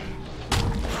demon.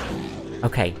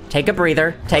 Okay, take a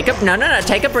breather. Take a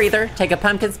breather. Take a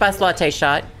pumpkin spice latte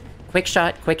shot. Quick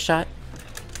shot, quick shot.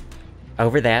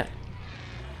 Over that.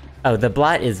 Oh, the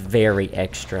blight is very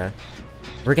extra.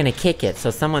 We're gonna kick it,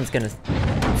 so someone's gonna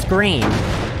scream.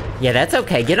 Yeah, that's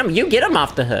okay. Get him. You get him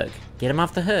off the hook. Get him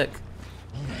off the hook.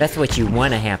 That's what you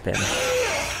want to happen.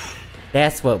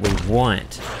 That's what we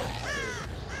want.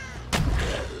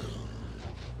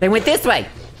 They went this way.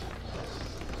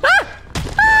 Ah!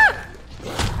 Ah!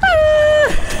 Ah!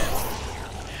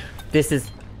 This is...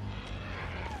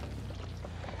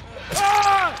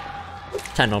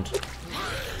 tunneled.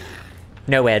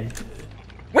 No, Ed.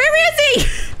 Where is he?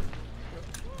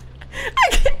 I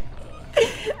can't...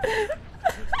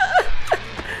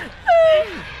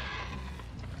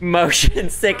 Motion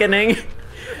sickening.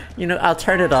 You know, I'll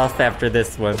turn it off after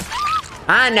this one.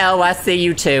 I know, I see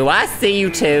you too. I see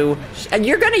you too.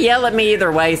 You're gonna yell at me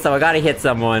either way, so I gotta hit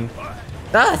someone.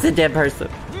 Oh, it's a dead person.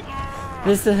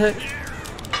 This is the hook.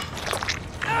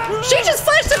 She just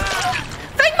flashed him!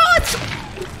 FENG MOSS!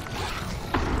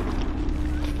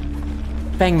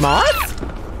 FENG MOSS?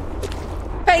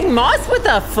 FENG MOSS with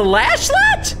a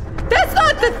flashlight? That's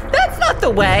not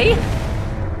the way.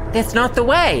 That's not the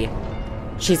way.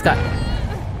 She's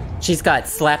got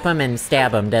slap him and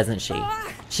stab him, doesn't she?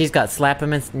 She's got slap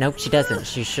him and... Nope, she doesn't.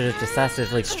 She should have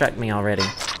decisively struck me already.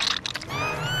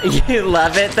 You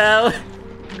love it, though?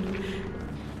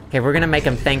 Okay, we're gonna make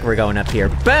him think we're going up here.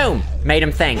 Boom! Made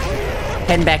him think.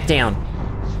 Heading back down.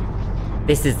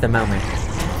 This is the moment.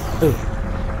 Ooh.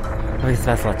 Look at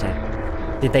spice latte.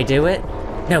 Did they do it?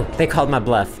 No, they called my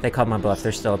bluff. They called my bluff.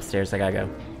 They're still upstairs. I gotta go.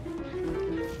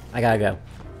 I gotta go.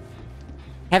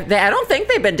 I don't think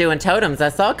they've been doing totems. I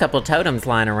saw a couple totems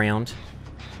lying around.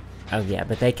 Oh yeah,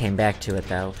 but they came back to it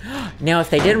though. Now if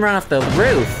they didn't run off the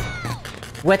roof,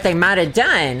 what they might have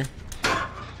done...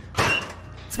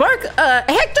 Spark,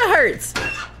 hectahertz!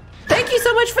 Thank you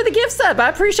so much for the gift sub. I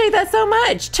appreciate that so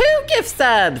much. 2 gift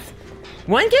subs.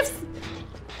 1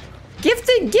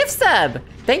 gifted gift sub.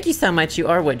 Thank you so much. You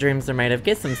are what dreams are made of.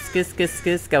 Get some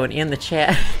skis going in the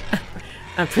chat.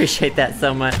 I appreciate that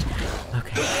so much.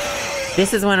 Okay.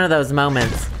 This is one of those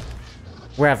moments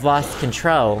where I've lost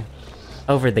control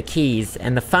over the keys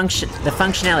and the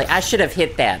functionality. I should have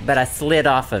hit that, but I slid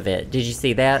off of it. Did you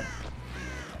see that?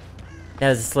 That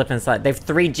was a slip and slide. They've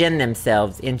 3-gen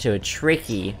themselves into a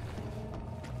tricky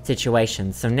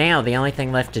situation. So now the only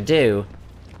thing left to do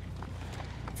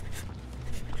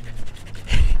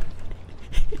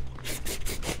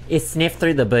is sniff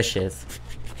through the bushes.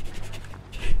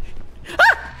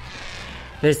 Ah!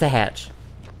 There's the hatch.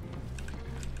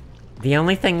 The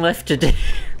only thing left to do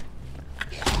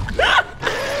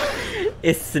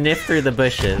is sniff through the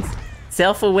bushes.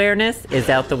 Self-awareness is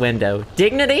out the window.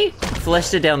 Dignity?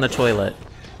 Flushed it down the toilet.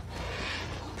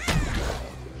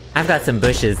 I've got some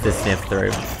bushes to sniff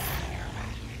through.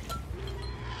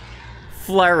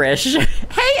 Flourish.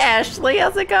 Hey Ashley,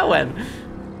 how's it going?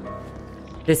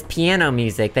 This piano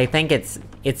music, they think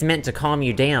it's meant to calm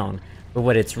you down, but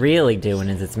what it's really doing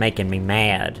is it's making me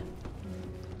mad.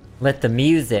 Let the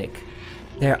music.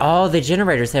 All the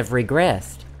generators have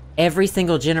regressed. Every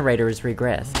single generator is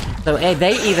regressed. So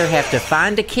they either have to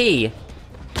find a key,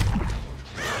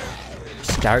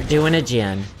 start doing a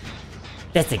gen.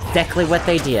 That's exactly what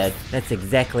they did. That's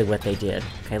exactly what they did.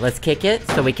 Okay, let's kick it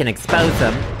so we can expose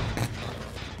them.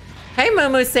 Hey,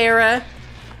 Mumu Sarah.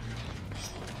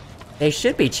 They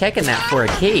should be checking that for a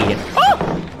key.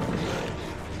 Oh!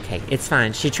 Okay, it's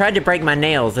fine. She tried to break my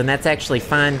nails, and that's actually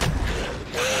fine.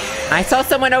 I saw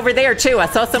someone over there, too. I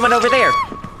saw someone over there.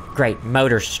 Great,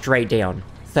 motor straight down.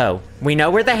 So, we know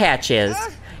where the hatch is.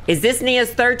 Is this Nia's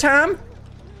 3rd time?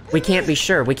 We can't be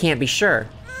sure, we can't be sure.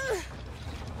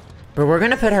 But we're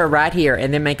gonna put her right here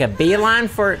and then make a beeline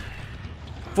for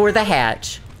the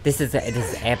hatch. This is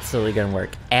absolutely gonna work.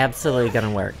 Absolutely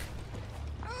gonna work.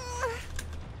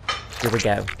 Here we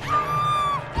go.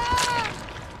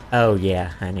 Oh yeah,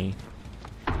 honey.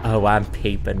 Oh, I'm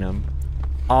peeping them.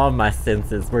 All my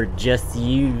senses were just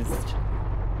used.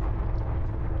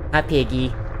 Hi,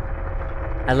 Piggy.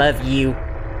 I love you.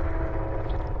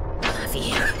 I love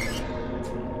you.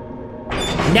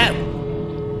 No!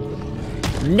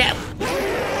 No!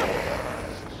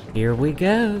 Here we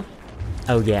go.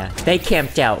 Oh yeah, they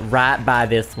camped out right by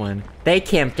this one. They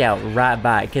camped out right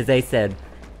by it, because they said...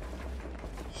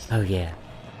 Oh yeah.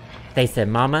 They said,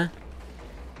 Mama,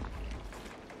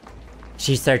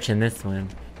 she's searching this one.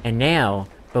 And now,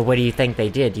 but what do you think they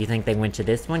did? Do you think they went to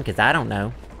this one? Because I don't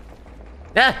know.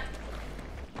 Ah!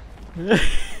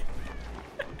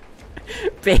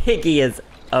 Piggy is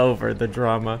over the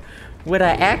drama. What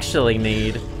I actually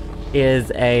need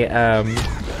is I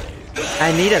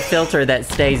need a filter that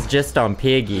stays just on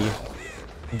Piggy.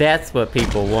 That's what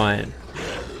people want.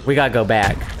 We gotta go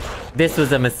back. This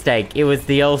was a mistake. It was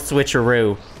the old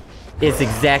switcheroo. It's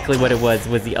exactly what it was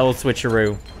the old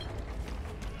switcheroo.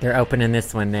 They're opening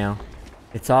this one now.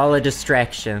 It's all a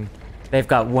distraction. They've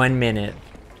got 1 minute.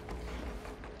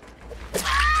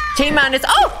 T-minus,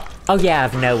 oh! Oh yeah,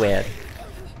 I've no it.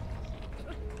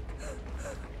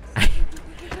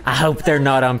 I hope they're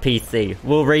not on PC.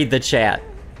 We'll read the chat.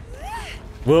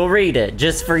 We'll read it,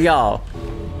 just for y'all.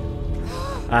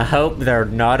 I hope they're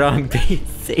not on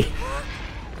PC.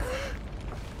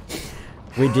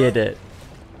 We did it.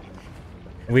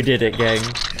 We did it, gang.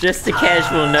 Just a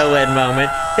casual no-ed moment.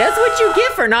 That's what you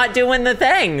get for not doing the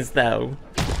things, though.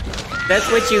 That's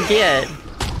what you get.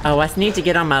 Oh, I need to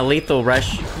get on my Lethal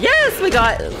Rush. Yes, we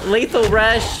got Lethal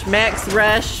Rush, Max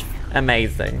Rush.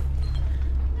 Amazing.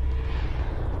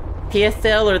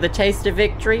 PSL or the Taste of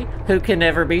Victory? Who can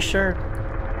never be sure?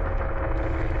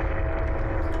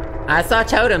 I saw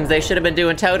totems. They should have been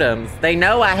doing totems. They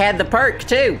know I had the perk,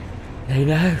 too. They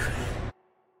know.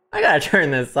 I gotta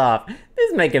turn this off. This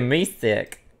is making me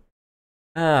sick.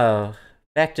 Oh,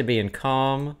 back to being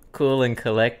calm, cool, and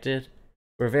collected.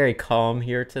 We're very calm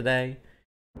here today.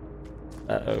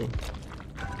 Uh-oh.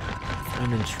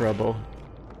 I'm in trouble.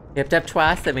 Hipped up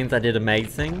twice, that means I did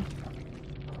amazing.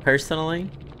 Personally.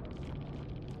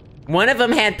 One of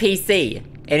them had PC,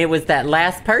 and it was that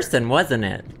last person, wasn't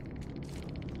it?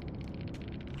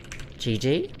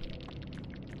 GG?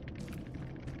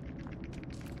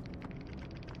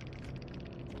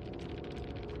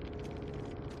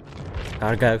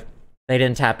 Gotta go. They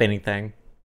didn't tap anything.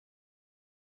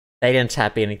 They didn't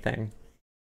tap anything.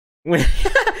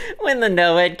 When the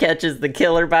no-ed catches the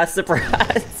killer by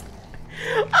surprise.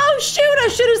 Oh shoot, I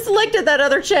should have selected that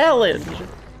other challenge.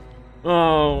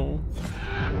 Oh.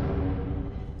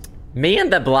 Me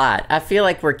and the Blot, I feel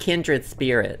like we're kindred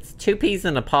spirits. 2 peas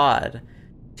in a pod.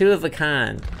 2 of a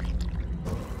kind.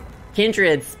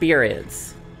 Kindred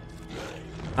spirits.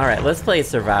 Alright, let's play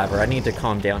Survivor. I need to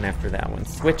calm down after that one.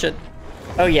 Switch it.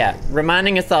 Oh yeah,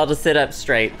 reminding us all to sit up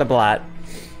straight, the Blot.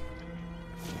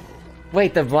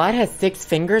 Wait, the Blot has 6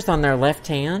 fingers on their left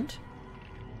hand?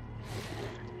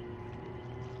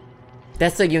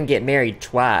 That's so you can get married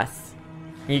twice.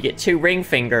 You get 2 ring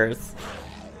fingers.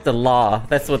 The law.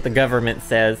 That's what the government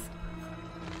says.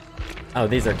 Oh,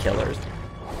 these are killers.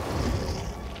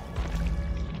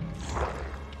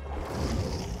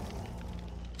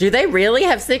 Do they really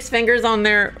have 6 fingers on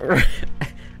their...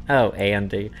 Oh,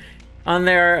 Andy. On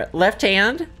their left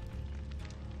hand?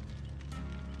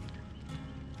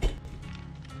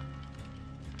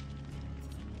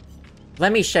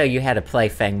 Let me show you how to play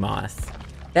FENG MOSS.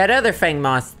 That other FENG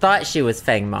MOSS thought she was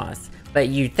FENG MOSS, but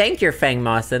you think you're FENG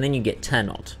MOSS and then you get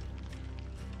tunneled.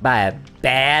 By a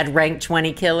bad rank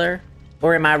 20 killer?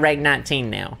 Or am I rank 19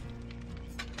 now?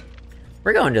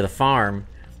 We're going to the farm.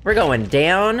 We're going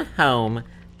down home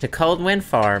to Cold Wind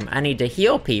Farm. I need to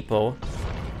heal people.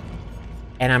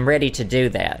 And I'm ready to do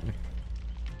that.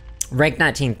 Rank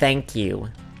 19, thank you.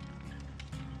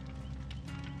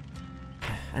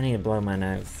 I need to blow my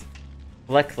nose.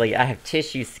 Luckily, I have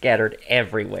tissue scattered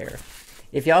everywhere.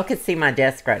 If y'all could see my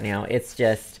desk right now, it's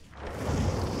just...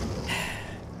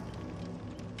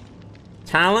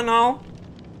 Tylenol,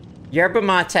 yerba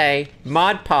mate,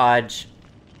 Mod Podge,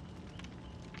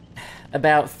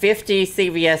 about 50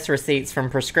 CVS receipts from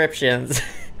prescriptions,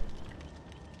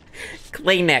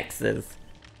 Kleenexes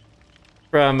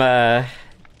from, so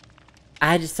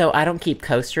I don't keep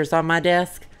coasters on my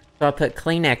desk, so I put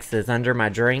Kleenexes under my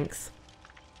drinks.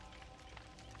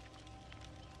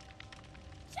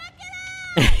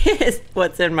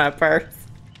 What's in my purse?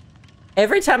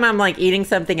 Every time I'm like eating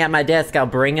something at my desk, I'll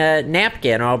bring a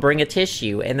napkin or I'll bring a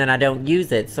tissue and then I don't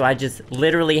use it. So I just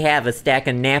literally have a stack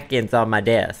of napkins on my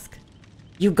desk.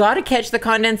 You gotta catch the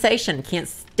condensation. Can't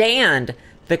stand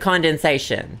the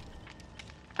condensation.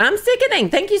 I'm sickening.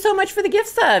 Thank you so much for the gift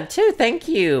sub too. Thank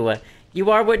you. You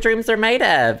are what dreams are made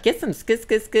of. Get some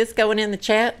skis going in the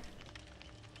chat.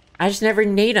 I just never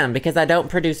need them because I don't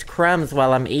produce crumbs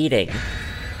while I'm eating.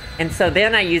 And so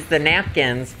then I use the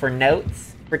napkins for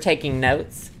notes, for taking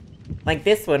notes. Like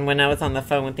this one when I was on the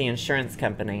phone with the insurance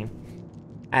company.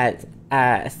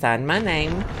 I signed my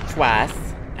name twice.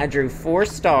 I drew 4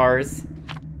 stars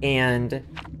and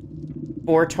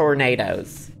 4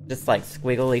 tornadoes. Just like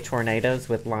squiggly tornadoes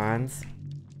with lines.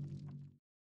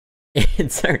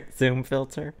 Insert zoom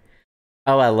filter.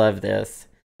 Oh, I love this.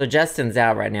 So Justin's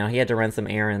out right now. He had to run some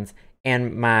errands.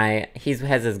 And he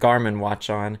has his Garmin watch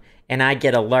on. And I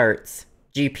get alerts,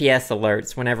 GPS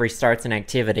alerts, whenever he starts an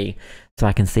activity. So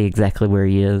I can see exactly where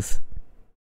he is.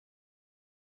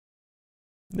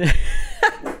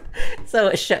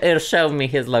 So it'll show me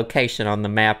his location on the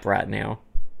map right now.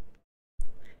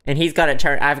 And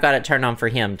I've got it turned on for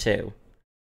him too.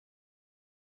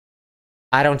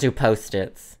 I don't do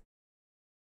Post-its.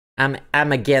 I'm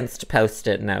against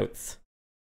Post-it notes.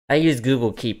 I use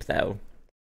Google Keep though.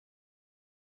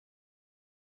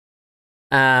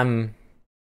 And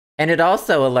it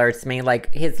also alerts me,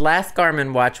 like, his last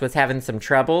Garmin watch was having some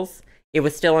troubles. It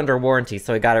was still under warranty,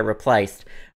 so he got it replaced.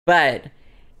 But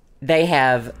they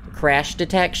have crash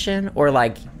detection or,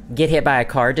 like, get hit by a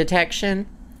car detection.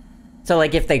 So,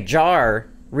 like, if they jar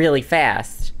really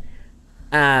fast,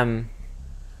 maybe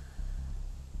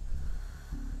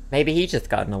he just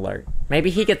got an alert.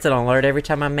 Maybe he gets an alert every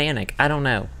time I'm manic. I don't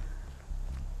know.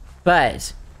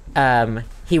 But...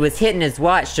 he was hitting his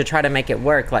watch to try to make it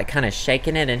work, like kind of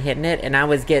shaking it and hitting it, and I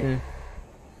was getting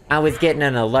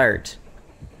an alert.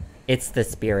 It's the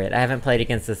spirit. I haven't played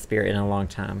against the spirit in a long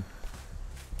time.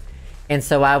 And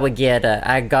so I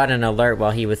got an alert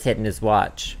while he was hitting his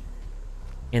watch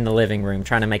in the living room,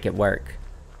 trying to make it work.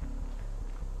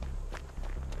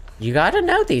 You gotta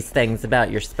know these things about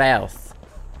your spouse,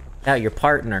 about your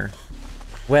partner,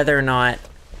 whether or not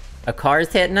a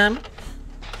car's hitting them.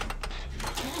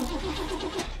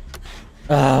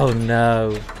 Oh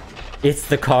no, it's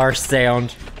the car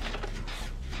sound.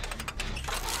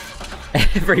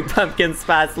 Every pumpkin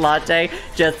spice latte,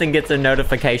 Justin gets a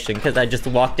notification because I just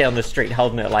walk down the street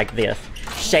holding it like this.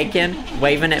 Shaking,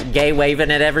 waving at, gay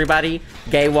waving at everybody,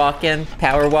 gay walking,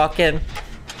 power walking.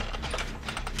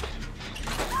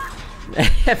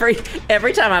 Every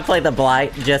time I play the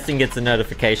Blight, Justin gets a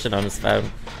notification on his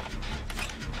phone.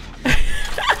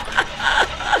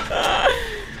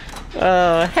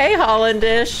 Oh, hey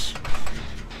Hollandish.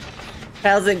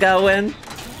 How's it going?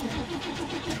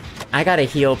 I gotta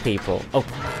heal people. Oh.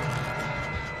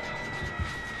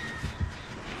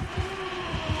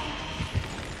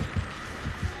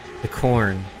 The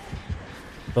corn.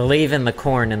 Believe in the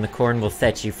corn and the corn will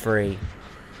set you free.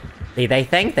 See, they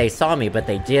think they saw me, but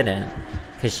they didn't.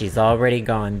 Because she's already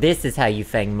gone. This is how you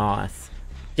FENG MOSS.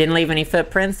 Didn't leave any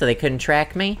footprints, so they couldn't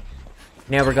track me.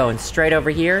 Now we're going straight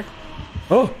over here.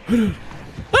 Oh!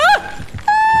 Ah!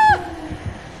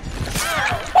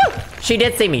 Ah! She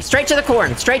did see me. Straight to the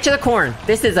corn. Straight to the corn.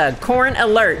 This is a corn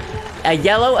alert. A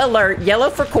yellow alert. Yellow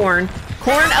for corn.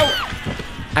 Corn.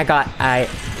 I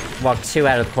walked 2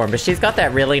 out of the corn, but she's got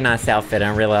that really nice outfit.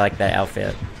 And I really like that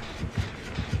outfit.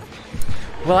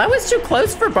 Well, I was too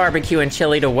close for barbecue and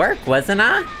chili to work, wasn't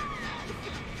I?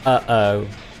 Uh-oh.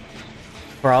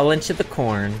 Crawl into the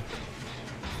corn.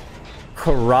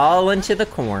 Crawl into the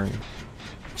corn.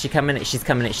 She's coming.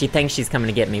 She thinks she's coming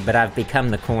to get me, but I've become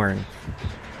the corn.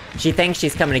 She thinks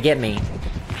she's coming to get me.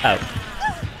 Oh.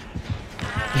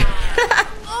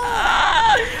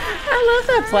 I love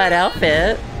that plaid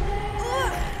outfit.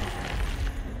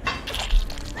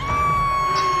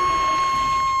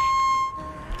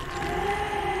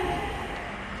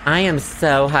 I am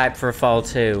so hyped for fall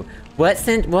too. What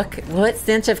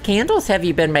scent of candles have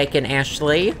you been making,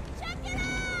 Ashley?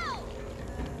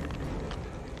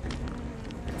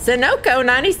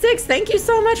 Sunoco96, thank you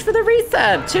so much for the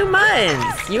resub. 2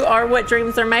 months. You are what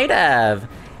dreams are made of.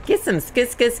 Get some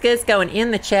skis going in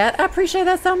the chat. I appreciate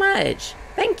that so much.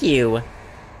 Thank you.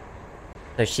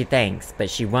 So she thanks,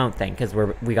 but she won't thank because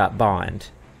we got bond.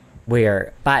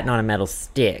 We're biting on a metal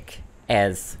stick,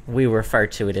 as we refer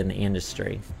to it in the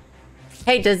industry.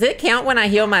 Hey, does it count when I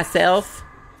heal myself?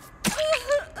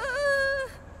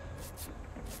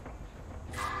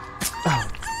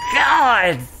 Oh,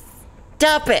 God!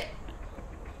 Stop it!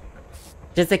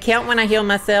 Does it count when I heal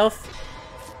myself?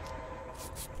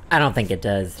 I don't think it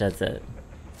does it?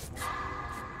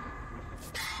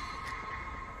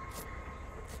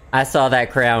 I saw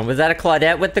that crown. Was that a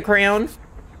Claudette with the crown?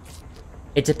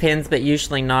 It depends, but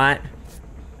usually not.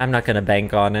 I'm not gonna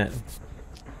bank on it.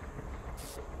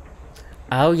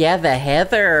 Oh yeah, The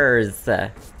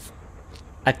Heathers!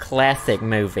 A classic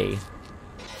movie.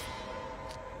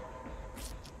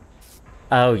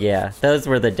 Oh yeah, those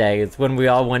were the days when we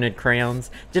all wanted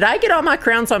crowns. Did I get all my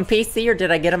crowns on PC or did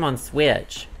I get them on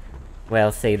Switch?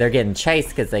 Well, see, they're getting chased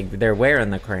because they're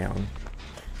wearing the crown.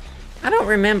 I don't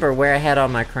remember where I had all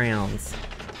my crowns.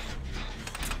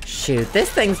 Shoot, this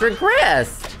thing's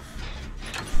regressed.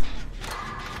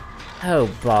 Oh,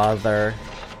 bother.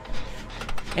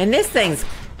 And this thing's...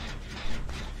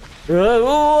 Whoa,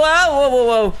 whoa, whoa,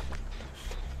 whoa.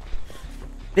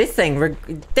 This thing,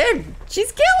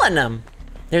 she's killing them.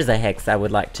 There's a hex I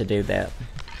would like to do that.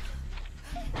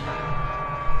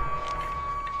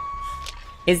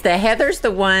 Is the Heathers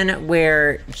the one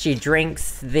where she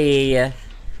drinks the...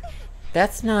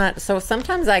 That's not... So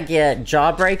sometimes I get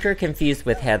Jawbreaker confused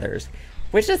with Heathers.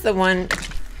 Which is the one...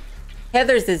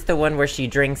 Heathers is the one where she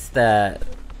drinks the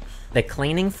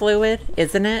cleaning fluid,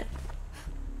 isn't it?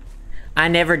 I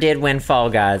never did win Fall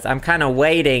Guys. I'm kind of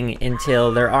waiting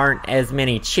until there aren't as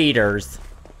many cheaters.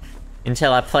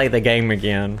 Until I play the game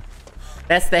again.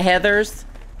 That's the Heathers?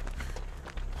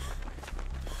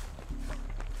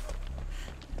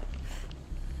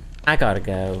 I gotta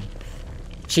go.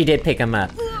 She did pick him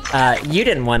up. You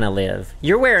didn't want to live.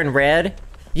 You're wearing red.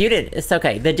 You didn't. It's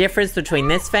okay. The difference between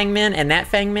this Fangman and that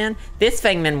Fangman, this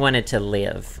Fangman wanted to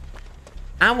live.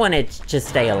 I wanted to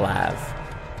stay alive.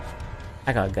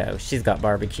 I gotta go. She's got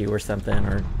barbecue or something,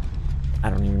 or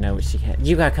I don't even know what she had.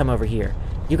 You gotta come over here.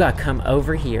 You gotta come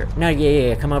over here. No,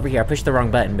 yeah, come over here. I pushed the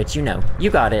wrong button, but you know. You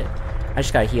got it. I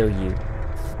just gotta heal you.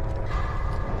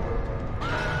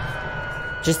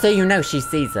 Just so you know, she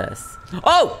sees us.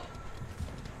 Oh!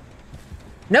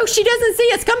 No, she doesn't see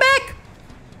us. Come back!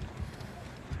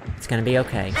 It's gonna be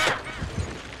okay.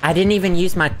 I didn't even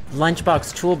use my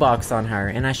lunchbox toolbox on her,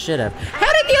 and I should have.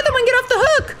 How did the other one get off the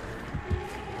hook?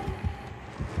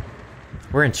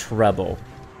 We're in trouble.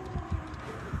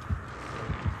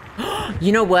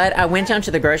 You know what? I went down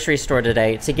to the grocery store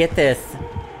today to get this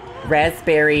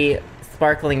raspberry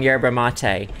sparkling yerba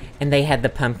mate, and they had the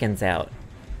pumpkins out.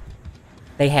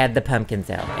 They had the pumpkins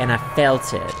out, and I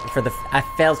felt it. I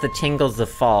felt the tingles of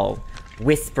fall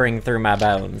whispering through my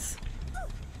bones.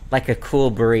 Like a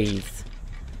cool breeze.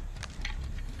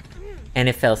 And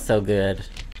it felt so good.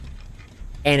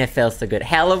 And it felt so good.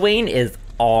 Halloween is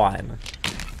on.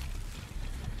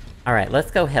 Alright,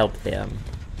 let's go help them.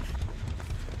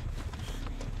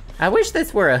 I wish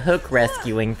this were a hook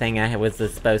rescuing thing I was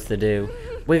supposed to do.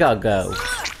 We gotta go.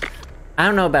 I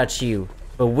don't know about you,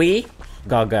 but we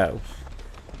gotta go.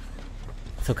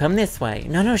 So come this way.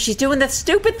 No, she's doing that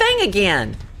stupid thing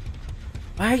again.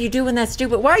 Why are you doing that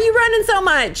stupid? Why are you running so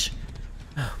much?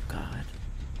 Oh, God.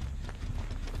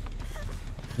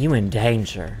 You in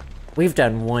danger. We've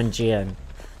done one gen.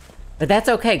 But that's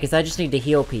okay, because I just need to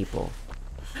heal people.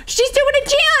 She's doing a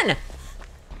gen!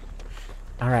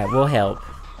 Alright, we'll help.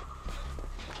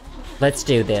 Let's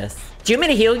do this. Do you want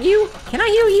me to heal you? Can I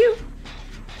heal you?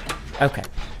 Okay.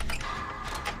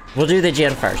 We'll do the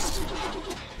gen first.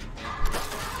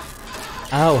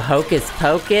 Oh, Hocus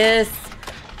Pocus.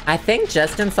 I think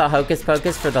Justin saw Hocus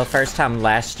Pocus for the first time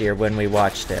last year when we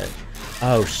watched it.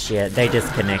 Oh shit, they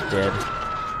disconnected.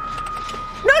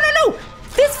 No, no, no!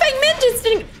 This Feng Min just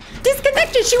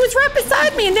disconnected! She was right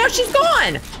beside me and now she's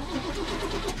gone!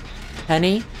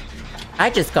 Honey, I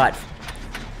just got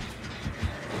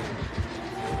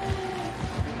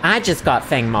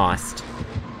Feng Mossed.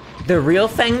 The real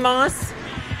Feng Moss?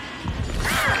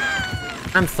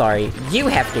 I'm sorry, you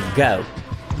have to go.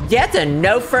 That's a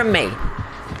no from me.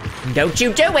 Don't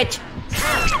you do it!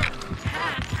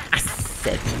 I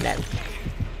said no.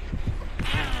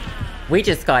 We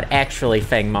just got actually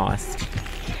Feng Mossed.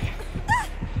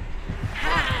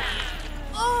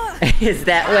 Is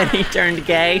that when he turned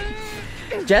gay?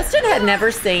 Justin had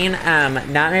never seen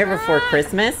Nightmare Before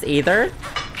Christmas either.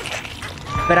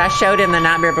 But I showed him the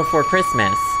Nightmare Before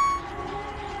Christmas.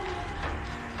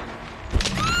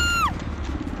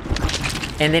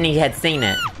 And then he had seen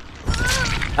it.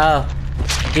 Oh,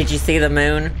 did you see the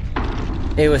moon?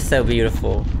 It was so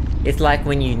beautiful. It's like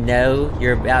when you know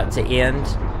you're about to end,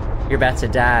 you're about to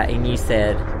die, and you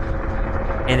said,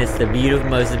 and it's the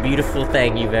most beautiful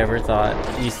thing you've ever thought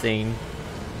you've seen.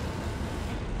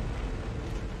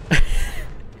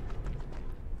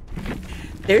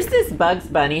 There's this Bugs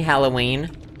Bunny Halloween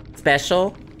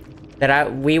special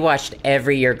that we watched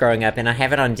every year growing up, and I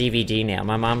have it on DVD now.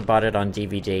 My mom bought it on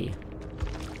DVD.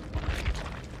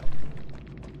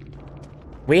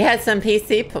 We had some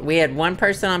PC, we had one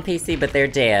person on PC, but they're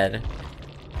dead.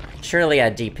 Surely I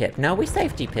DPIP. No, we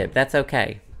saved DPIP, that's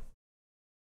okay.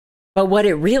 But what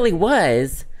it really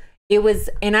was, it was,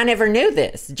 and I never knew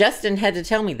this, Justin had to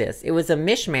tell me this, it was a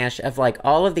mishmash of like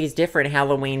all of these different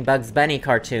Halloween Bugs Bunny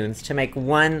cartoons to make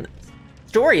one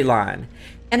storyline.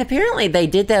 And apparently they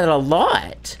did that a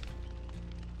lot.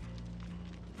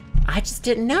 I just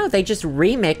didn't know, they just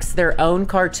remixed their own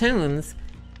cartoons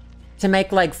to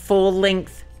make like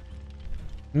full-length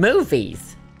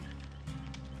movies.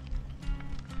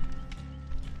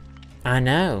 I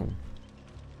know.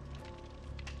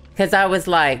 Cause I was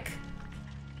like,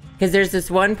 cause there's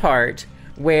this one part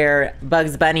where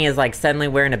Bugs Bunny is like suddenly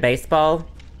wearing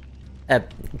a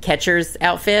catcher's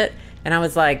outfit. And I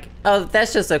was like, oh,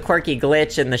 that's just a quirky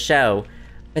glitch in the show.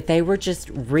 But they were just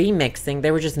remixing,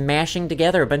 they were just mashing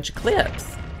together a bunch of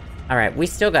clips. All right, we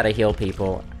still gotta heal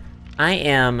people. I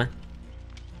am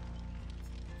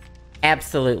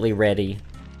absolutely ready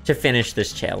to finish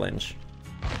this challenge.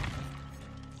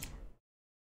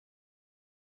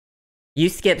 You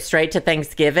skip straight to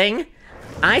Thanksgiving?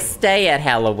 I stay at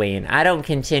Halloween. I don't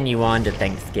continue on to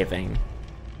Thanksgiving.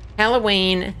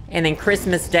 Halloween, and then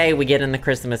Christmas Day we get in the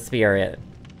Christmas spirit.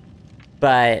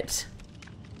 But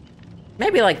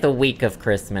maybe like the week of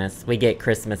Christmas, we get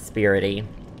Christmas spirity.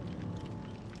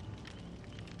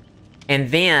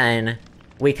 And then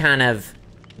we kind of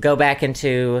go back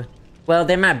into, well,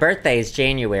 then my birthday is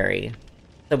January.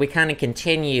 So we kind of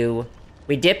continue,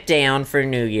 we dip down for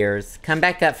New Year's, come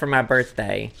back up for my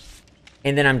birthday,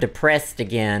 and then I'm depressed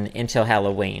again until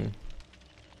Halloween.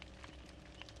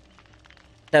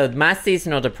 So my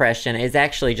seasonal depression is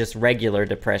actually just regular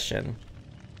depression.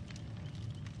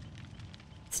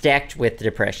 Stacked with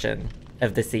depression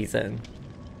of the season.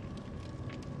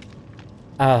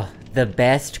 Oh, the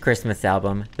best Christmas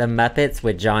album, The Muppets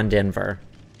with John Denver.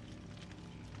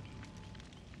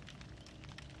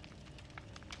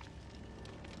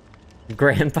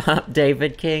 Grandpop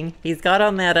David King. He's got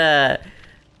on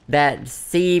that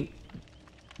sea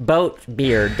boat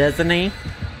beard, doesn't he?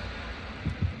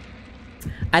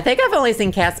 I think I've only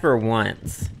seen Casper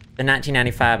once. The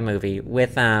 1995 movie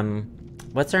with,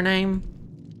 what's her name?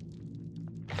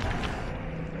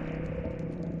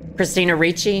 Christina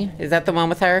Ricci? Is that the one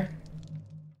with her?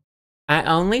 I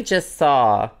only just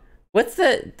saw,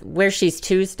 where she's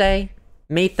Tuesday?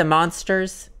 Meet the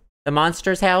Monsters? The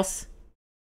Monsters House?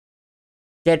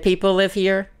 Dead people live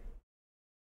here?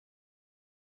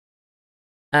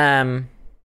 I've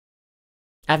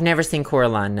never seen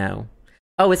Coraline, no.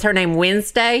 Oh, is her name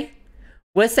Wednesday?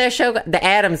 What's that show? The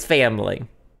Addams Family.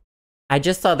 I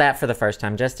just saw that for the first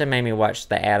time. Justin made me watch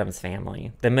The Addams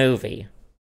Family, the movie.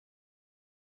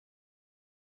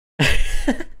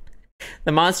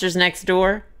 The Monsters Next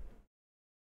Door.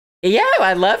 Yeah,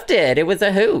 I loved it. It was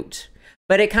a hoot.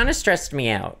 But it kind of stressed me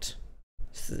out.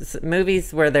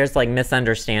 Movies where there's like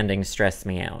misunderstandings stress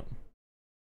me out.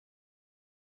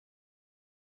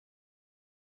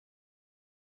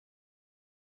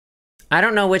 I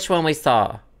don't know which one we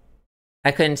saw.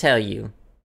 I couldn't tell you.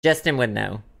 Justin would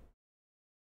know.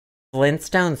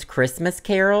 Flintstones Christmas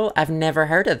Carol? I've never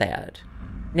heard of that.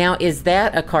 Now, is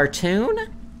that a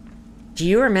cartoon? Do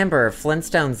you remember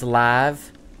Flintstones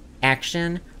Live?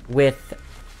 action with,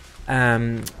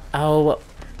 oh,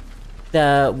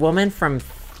 the woman from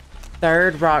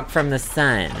Third Rock from the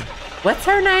Sun. What's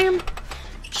her name?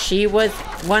 She was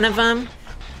one of them.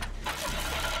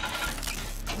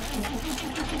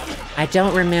 I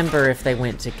don't remember if they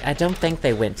went to, I don't think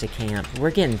they went to camp.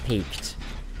 We're getting peeked.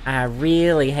 I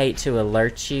really hate to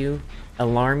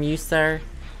alarm you, sir,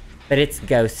 but it's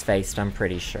ghost-faced, I'm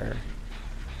pretty sure.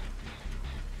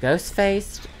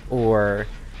 Ghost-faced or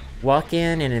walk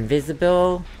in and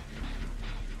invisible.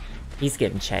 He's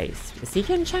getting chased. Is he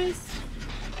getting chased?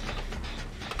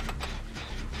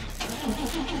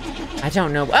 I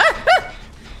don't know. Ah! Ah!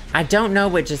 I don't know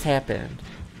what just happened.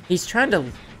 He's trying to...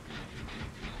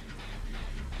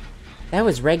 That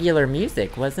was regular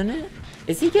music, wasn't it?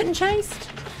 Is he getting chased?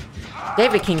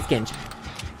 David King's getting chased.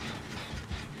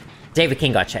 David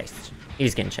King got chased. He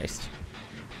was getting chased.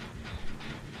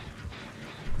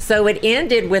 So it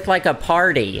ended with like a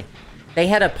party. They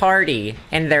had a party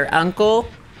and their uncle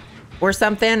or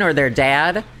something, or their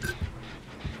dad.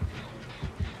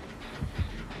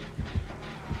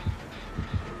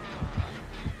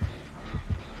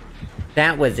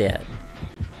 That was it.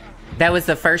 That was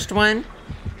the first one?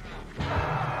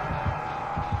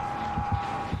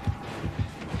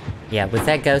 Yeah, was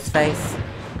that Ghostface?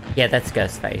 Yeah, that's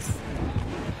Ghostface.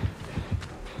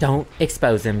 Don't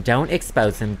expose him, don't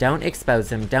expose him, don't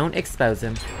expose him, don't expose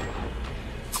him.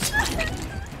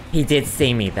 He did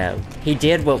see me, though. He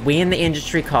did what we in the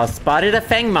industry call spotted a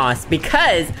FENG MOSS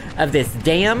because of this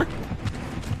damn...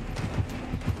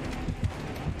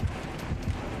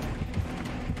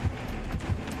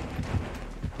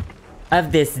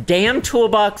 of this damn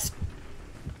toolbox.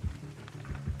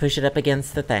 Push it up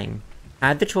against the thing.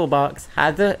 Hide the toolbox.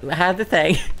 Hide the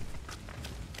thing.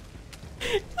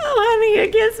 Oh, honey,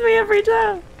 it gets me every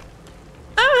time.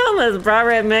 I'm almost brought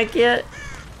red med kit.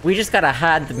 We just gotta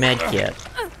hide the med kit.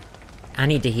 I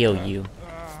need to heal you.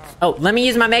 Oh, let me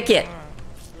use my med kit.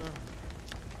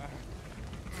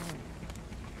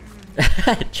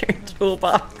 Your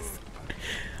toolbox.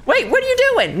 Wait, what are you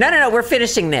doing? No, no, no, we're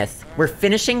finishing this. We're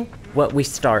finishing what we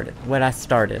started. What I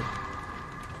started.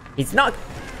 He's not...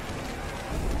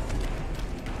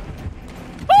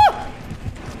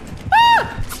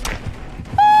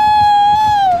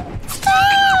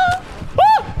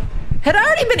 Had I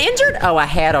already been injured? Oh, I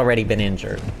had already been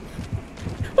injured.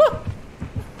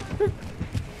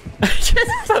 I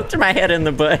just poked my head in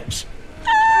the bush.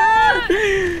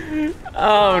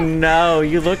 Oh no,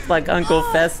 you looked like Uncle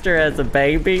Fester as a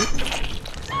baby.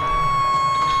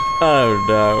 Oh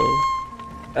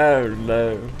no. Oh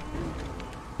no.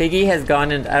 Piggy has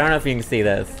gone in, I don't know if you can see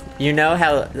this. You know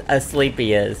how asleep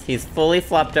he is. He's fully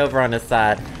flopped over on his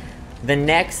side. The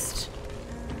next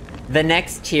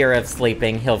tier of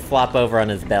sleeping, he'll flop over on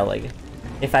his belly.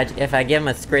 If I give him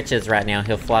a scritches right now,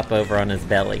 he'll flop over on his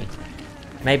belly.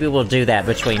 Maybe we'll do that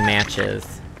between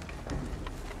matches.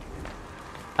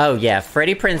 Oh yeah,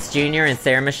 Freddie Prinze Jr. and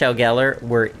Sarah Michelle Gellar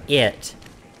were it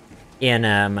in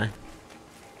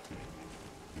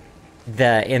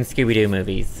Scooby-Doo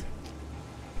movies.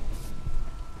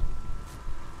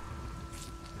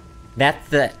 That's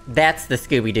the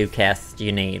Scooby-Doo cast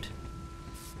you need.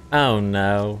 Oh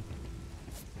no.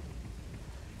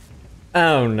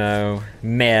 Oh no.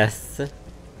 Mess.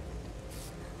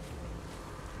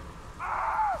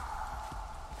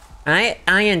 I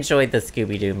enjoyed the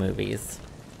Scooby-Doo movies.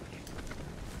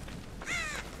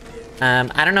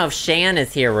 I don't know if Shan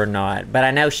is here or not, but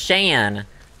I know Shan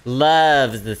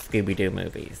loves the Scooby-Doo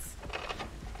movies.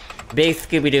 Big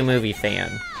Scooby-Doo movie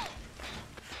fan.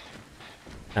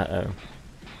 Uh-oh.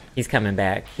 He's coming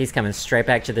back. He's coming straight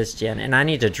back to this gen, and I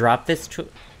need to drop this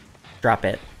drop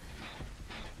it.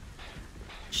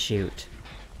 Shoot.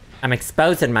 I'm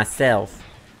exposing myself.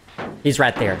 He's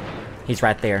right there. He's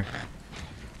right there.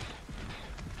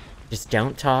 Just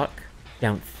don't talk.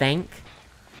 Don't think.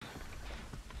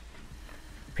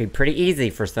 Pretty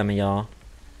easy for some of y'all.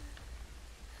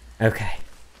 Okay.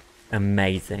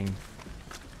 Amazing.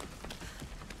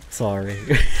 Sorry.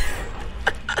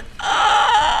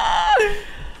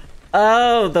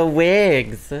 Oh, the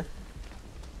wigs.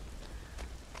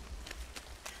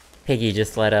 Piggy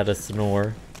just let out a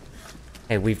snore.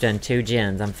 Hey, we've done 2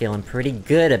 gens. I'm feeling pretty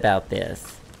good about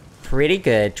this. Pretty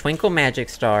good. Twinkle Magic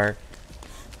Star.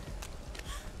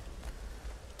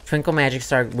 Twinkle Magic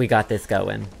Star, we got this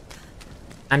going.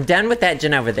 I'm done with that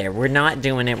gen over there. We're not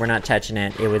doing it. We're not touching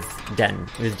it. It was done.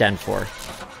 It was done for.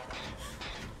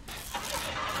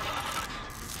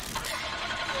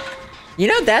 You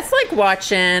know, that's like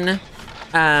watching,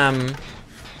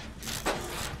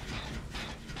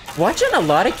 Watching a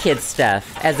lot of kids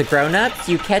stuff. As a grown-ups,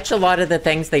 you catch a lot of the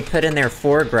things they put in there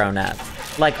for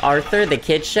grown-ups. Like Arthur, the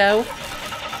kids show.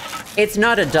 It's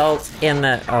not adult in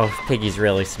the... Oh, Piggy's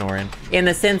really snoring. In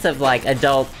the sense of, like,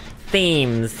 adult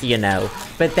themes, you know.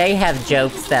 But they have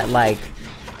jokes that, like,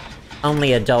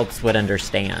 only adults would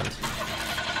understand.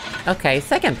 Okay,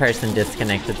 second person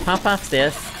disconnected. Pop off,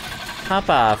 sis.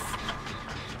 Pop off.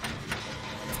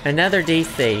 Another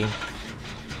DC.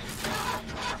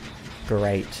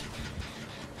 Great.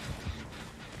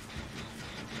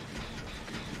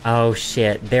 Oh,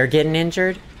 shit. They're getting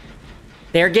injured?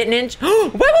 They're getting injured? Whoa, whoa,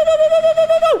 whoa, whoa, whoa, whoa,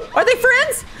 whoa, whoa! Are they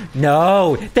friends?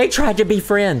 No, they tried to be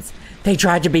friends. They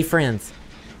tried to be friends.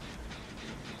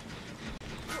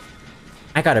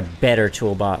 I got a better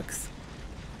toolbox.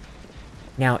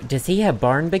 Now, does he have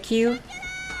barbecue?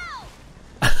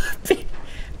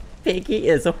 Piggy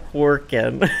is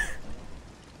working.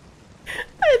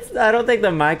 I don't think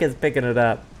the mic is picking it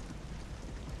up.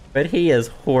 But he is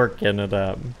horking it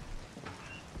up.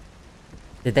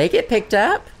 Did they get picked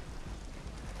up?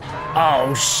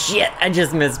 Oh shit, I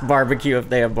just missed barbecue if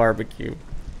they have barbecue.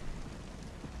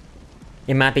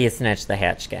 It might be a snatch the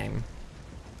hatch game.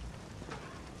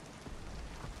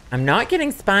 I'm not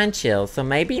getting spine chills, so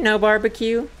maybe no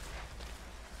barbecue?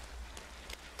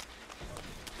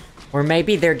 Or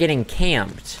maybe they're getting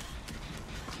camped.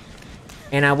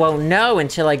 And I won't know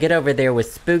until I get over there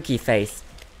with Spooky Face.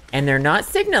 And they're not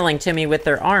signaling to me with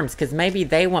their arms, because maybe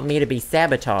they want me to be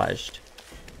sabotaged.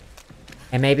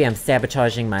 And maybe I'm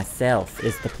sabotaging myself,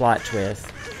 is the plot twist.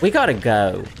 We gotta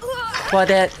go.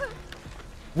 Claudette,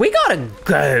 we gotta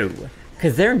go!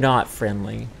 Because they're not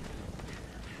friendly.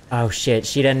 Oh shit,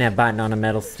 she doesn't have biting on a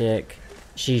metal stick.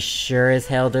 She sure as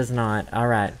hell does not.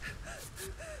 Alright.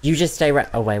 You just stay right-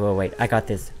 oh wait. I got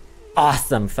this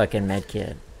awesome fucking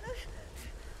medkit.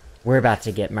 We're about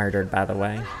to get murdered, by the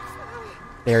way.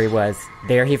 There he was.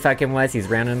 There he fucking was. He's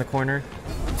rounding the corner.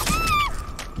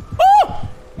 Oh!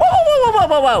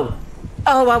 Whoa!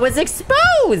 Oh, I was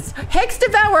exposed! Hex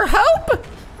devour hope!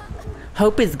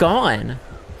 Hope is gone.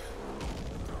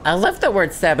 I love the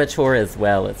word saboteur as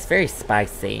well. It's very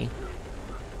spicy.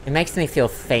 It makes me feel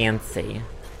fancy.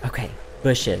 Okay,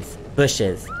 bushes.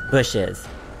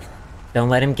 Don't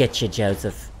let him get you,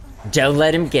 Joseph. Don't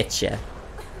let him get you.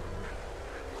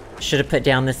 Should have put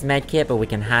down this medkit, but we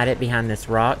can hide it behind this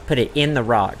rock. Put it in the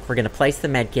rock. We're gonna place the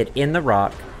medkit in the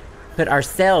rock. Put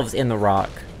ourselves in the rock.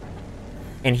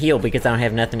 And heal because I don't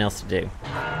have nothing else to do.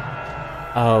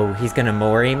 Oh, he's gonna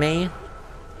Mori me?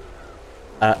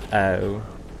 Uh-oh.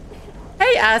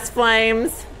 Hey, Ice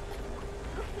Flames!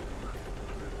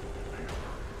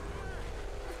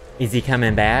 Is he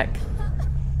coming back?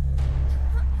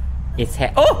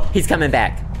 Oh! He's coming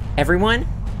back! Everyone,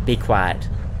 be quiet.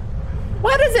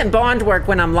 Why doesn't Bond work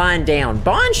when I'm lying down?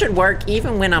 Bond should work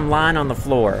even when I'm lying on the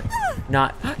floor.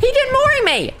 Not- He didn't Mori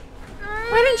me!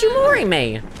 Why didn't you Mori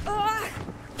me?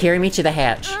 Carry me to the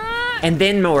hatch. And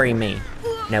then Mori me.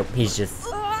 Nope, he's just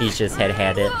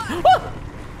had it. Oh!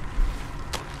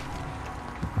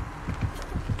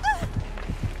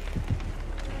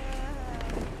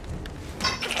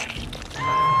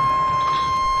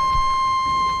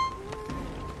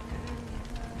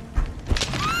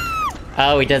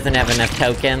 Oh, he doesn't have enough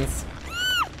tokens.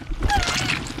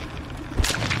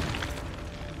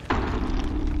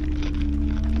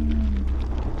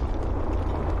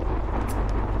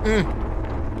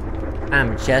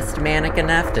 I'm just manic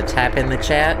enough to type in the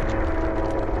chat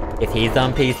if he's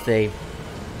on PC.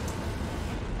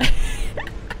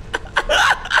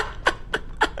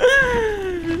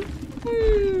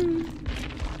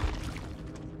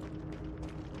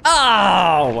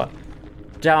 Oh!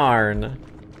 Darn.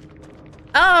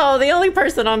 Oh, the only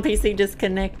person on PC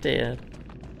disconnected.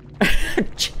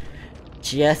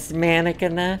 Just manic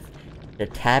enough to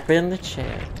type in the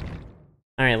chat.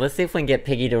 Alright, let's see if we can get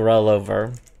Piggy to roll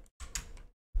over.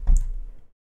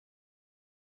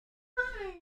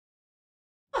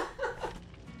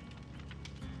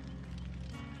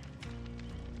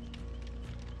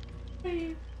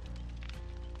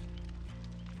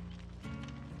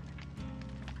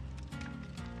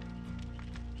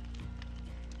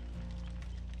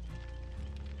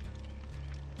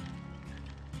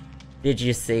 Did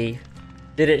you see?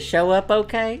 Did it show up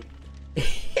okay?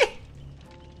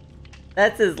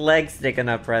 That's his leg sticking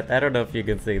up right there. I don't know if you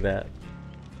can see that.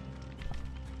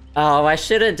 Oh, I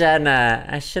should have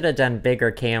done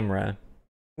bigger camera.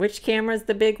 Which camera's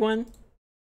the big one?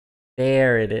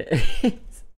 There it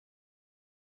is.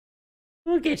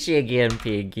 We'll get you again,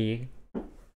 Piggy.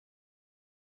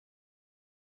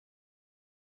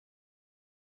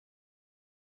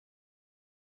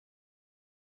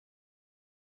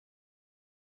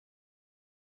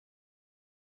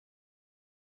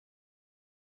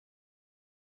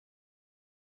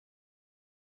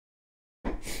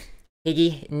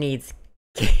 Piggy needs...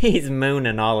 He's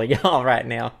mooning all of y'all right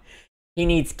now. He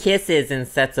needs kisses in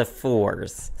sets of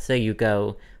 4s. So you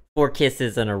go 4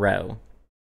 kisses in a row.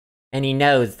 And he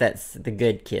knows that's the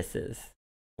good kisses.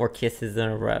 4 kisses in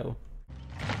a row.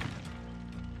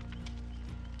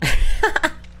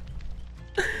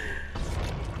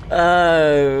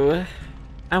 Oh,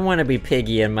 I want to be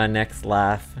Piggy in my next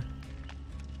life.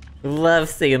 Love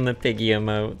seeing the Piggy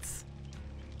emotes.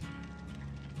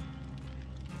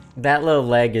 That little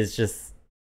leg is just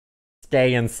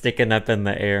staying sticking up in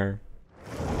the air.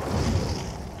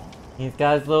 He's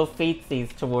got his little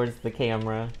feetsies towards the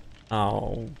camera.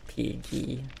 Oh,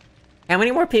 Piggy. How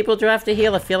many more people do I have to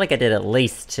heal? I feel like I did at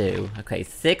least 2. Okay,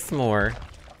 6 more.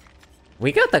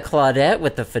 We got the Claudette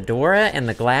with the fedora and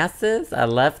the glasses. I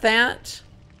love that.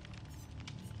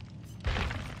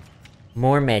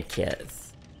 More medkits.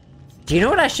 Do you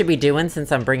know what I should be doing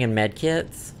since I'm bringing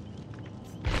medkits?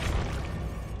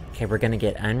 Okay, we're gonna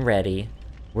get unready.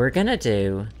 We're gonna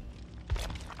do...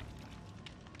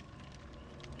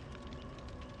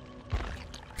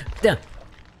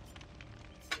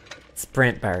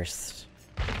 Sprint burst.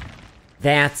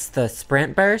 That's the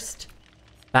sprint burst.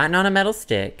 Biting on a metal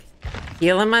stick.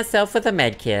 Healing myself with a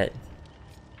medkit.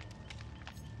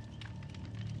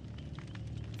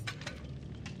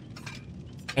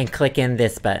 And click in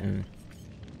this button.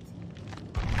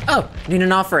 Oh! Need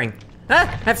an offering. Ah!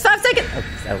 I have 5 seconds! Oh,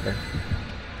 it's over.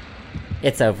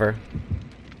 It's over.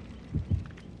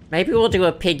 Maybe we'll do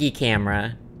a Piggy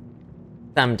camera.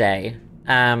 Someday.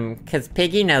 Cause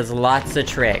Piggy knows lots of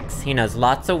tricks. He knows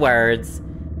lots of words.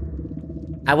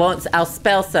 I'll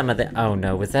spell some of the- oh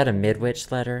no, was that a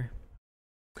Midwich letter?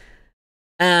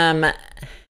 I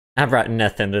brought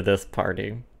nothing to this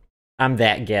party. I'm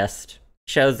that guest.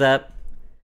 Shows up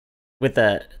with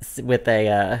a,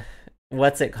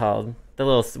 what's it called? The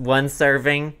little 1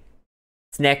 serving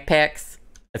snack packs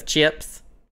of chips.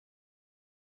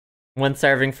 1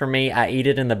 serving for me, I eat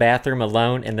it in the bathroom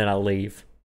alone, and then I leave.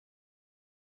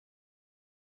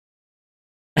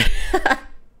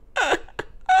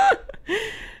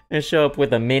 And show up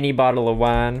with a mini bottle of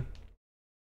wine.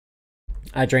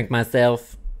 I drink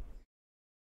myself.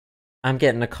 I'm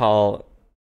getting a call.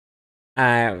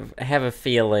 I have a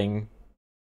feeling.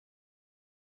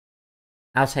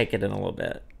 I'll take it in a little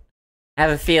bit. I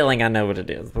have a feeling I know what it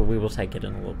is, but we will take it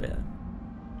in a little bit.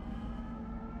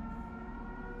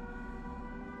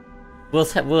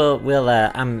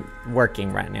 I'm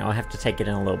working right now. I'll have to take it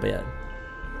in a little bit.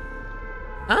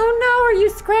 Oh no, are you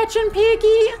scratching,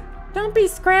 Piggy? Don't be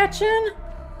scratching.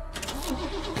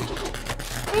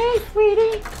 Hey,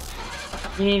 sweetie.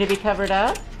 You need to be covered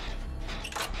up?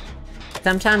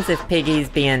 Sometimes if Piggy's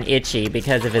being itchy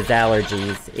because of his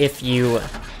allergies, if you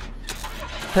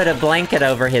put a blanket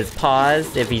over his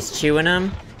paws, if he's chewing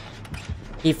them,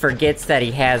 he forgets that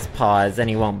he has paws and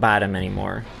he won't bite them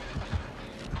anymore.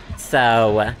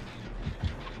 So,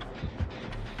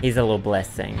 he's a little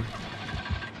blessing.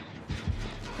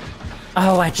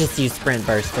 Oh, I just used Sprint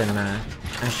Burst, didn't I?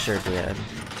 I sure did.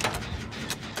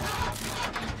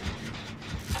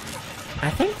 I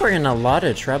think we're in a lot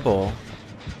of trouble.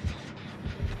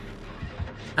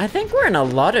 I think we're in a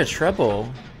lot of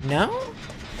trouble. No?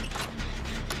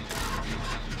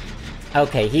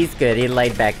 Okay, he's good. He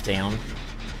laid back down.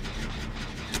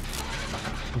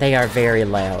 They are very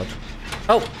loud.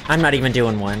 Oh, I'm not even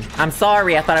doing one. I'm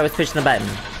sorry, I thought I was pushing the button.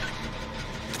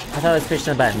 I thought I was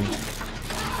pushing the button.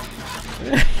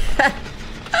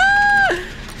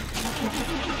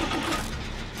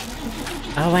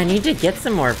 Oh, I need to get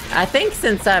some more. I think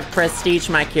since I've prestiged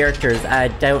my characters, I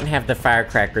don't have the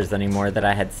firecrackers anymore that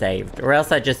I had saved. Or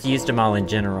else I just used them all in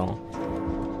general.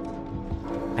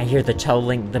 I hear the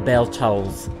tolling, the bell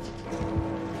tolls.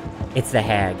 It's the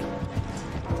hag.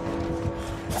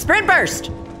 Sprint burst!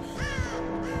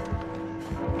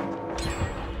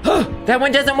 That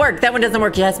one doesn't work! That one doesn't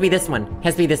work! It has to be this one. It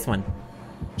has to be this one.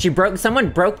 Someone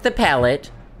broke the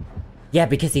pallet. Yeah,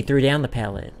 because he threw down the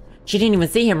pallet. She didn't even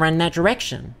see him run in that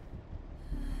direction.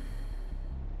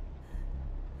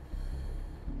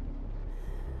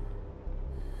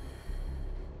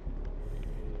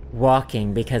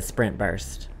 Walking because Sprint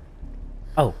Burst.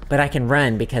 Oh, but I can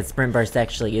run because Sprint Burst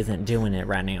actually isn't doing it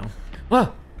right now.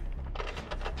 Whoa!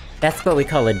 That's what we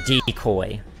call a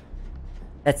decoy.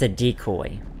 That's a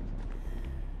decoy.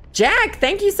 Jack,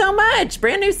 thank you so much!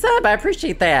 Brand new sub, I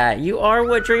appreciate that. You are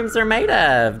what dreams are made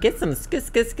of. Get some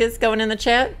skis going in the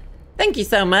chat. Thank you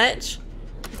so much.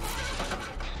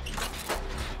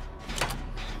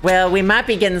 Well, we might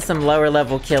be getting some lower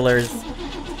level killers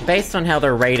based on how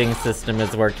their rating system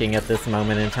is working at this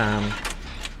moment in time.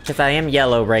 Because I am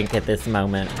yellow rank at this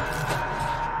moment.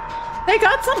 They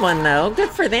got someone, though. Good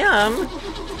for them.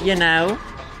 You know.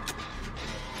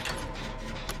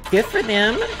 Good for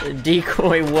them.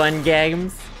 Decoy 1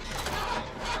 games.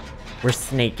 We're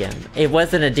sneaking. It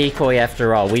wasn't a decoy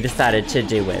after all. We decided to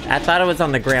do it. I thought it was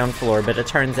on the ground floor, but it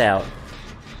turns out...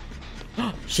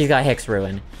 She's got Hex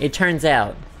Ruin. It turns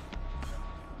out...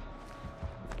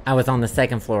 I was on the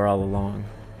 2nd floor all along.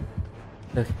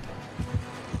 Okay.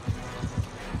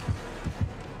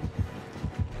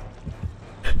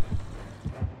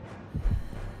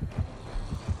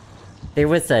 There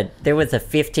was a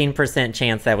 15%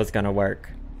 chance that was gonna work.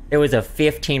 There was a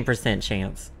 15%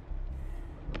 chance.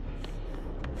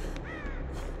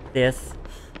 This,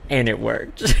 and it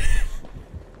worked.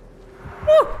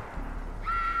 Woo!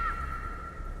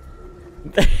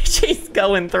 She's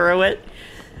going through it.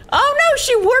 Oh no,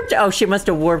 she warped. Oh, she must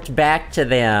have warped back to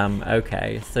them.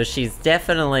 Okay, so she's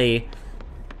definitely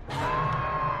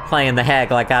playing the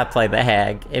hag like I play the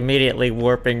hag. Immediately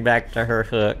warping back to her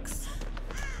hooks.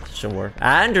 Sure,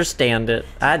 I understand it.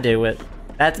 I do it.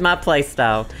 That's my play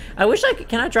style. I wish I could.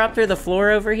 Can I drop through the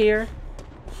floor over here?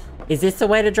 Is this the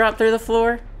way to drop through the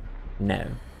floor? No.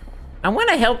 I want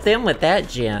to help them with that,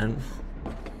 Jen.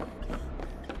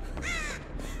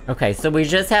 Okay, so we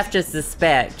just have to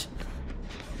suspect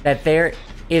that there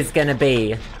is gonna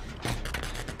be...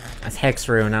 That's Hex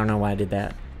Ruin, I don't know why I did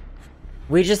that.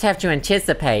 We just have to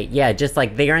anticipate, yeah, just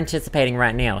like they're anticipating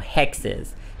right now, hexes.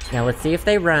 Now let's see if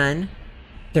they run.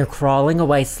 They're crawling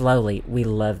away slowly. We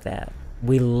love that.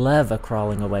 We love a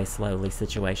crawling away slowly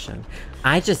situation.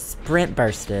 I just sprint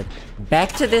bursted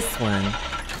back to this one.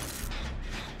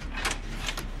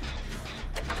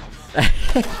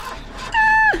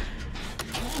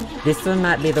 This one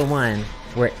might be the one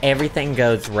where everything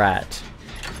goes right.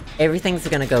 Everything's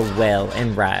gonna go well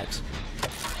and right.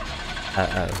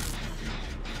 Uh-oh.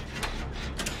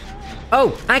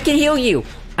 Oh, I can heal you!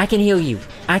 I can heal you.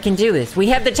 I can do this. We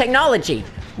have the technology.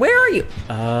 Where are you?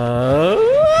 Oh!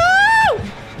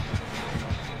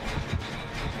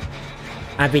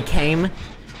 I became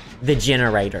the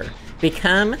generator.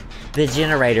 Become the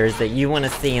generators that you want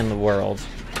to see in the world.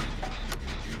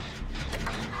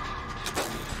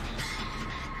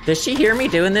 Does she hear me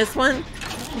doing this one?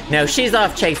 No, she's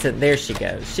off chasing. There she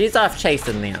goes. She's off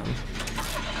chasing them.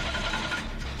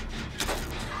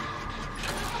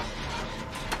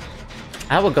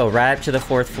 I will go right up to the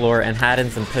 4th floor and hide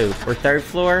in some poop. Or 3rd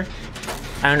floor?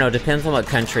 I don't know, depends on what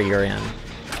country you're in.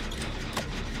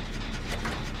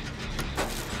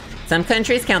 Some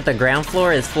countries count the ground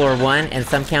floor as floor 1, and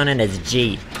some count it as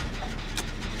G.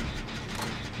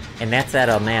 And that's that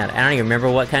on that. I don't even remember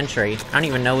what country. I don't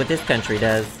even know what this country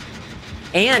does.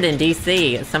 And in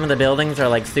DC, some of the buildings are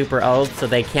like super old, so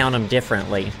they count them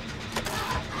differently.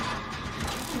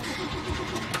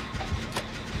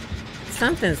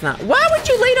 Something's not... Why would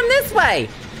you lead them this way?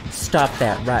 Stop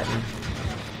that right now.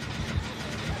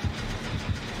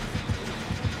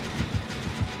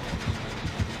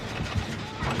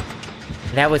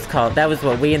 That was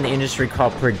what we in the industry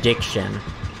call prediction.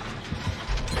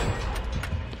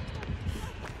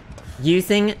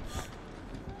 Using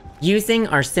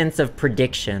our sense of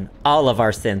prediction, all of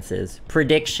our senses,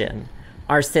 prediction,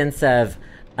 our sense of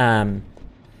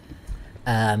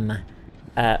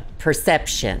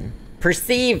perception,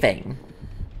 perceiving,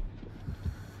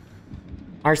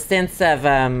 our sense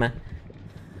of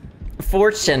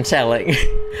fortune telling.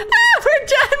 Ah, we're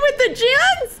done with the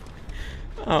gens?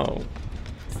 Oh,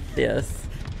 sis.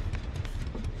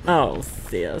 Oh,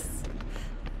 sis.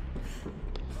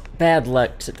 Bad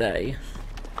luck today.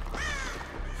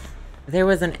 There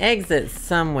was an exit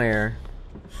somewhere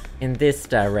in this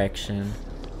direction.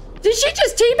 Did she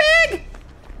just teabag?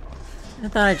 I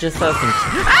thought I just saw some...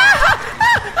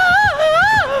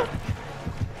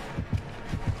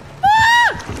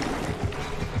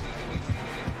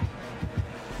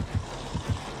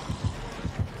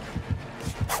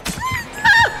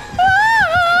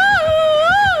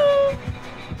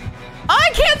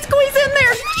 I can't squeeze in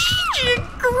there!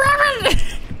 Grab it!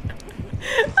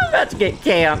 I'm about to get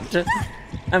camped.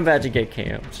 I'm about to get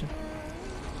camped.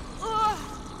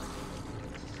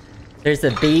 There's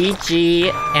a B, G,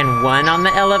 and 1 on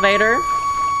the elevator.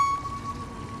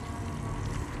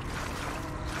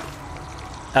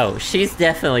 Oh, she's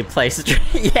definitely placed...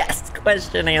 Yes,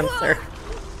 question answer.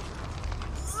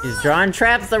 She's drawing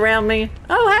traps around me.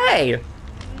 Oh, hey!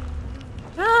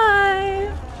 Hi!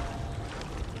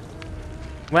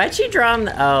 Why'd she draw them?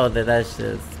 Oh, that's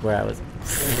just where I was...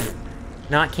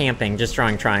 Not camping, just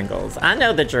drawing triangles. I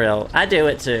know the drill. I do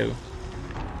it too.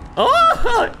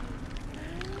 Oh!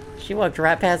 She walked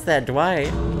right past that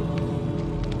Dwight.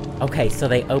 Okay, so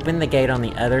they opened the gate on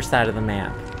the other side of the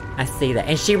map. I see that.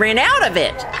 And she ran out of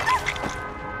it!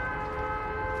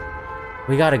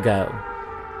 We gotta go.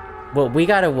 What we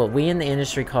in the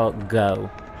industry call go.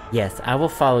 Yes, I will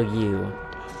follow you.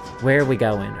 Where are we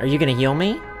going? Are you gonna heal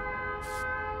me?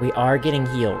 We are getting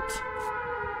healed.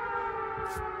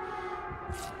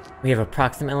 We have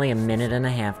approximately a minute and a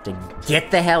half to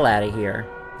get the hell out of here.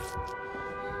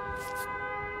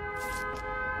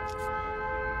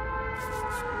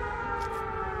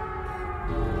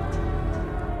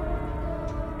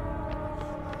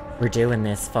 We're doing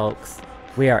this, folks.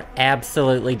 We are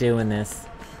absolutely doing this.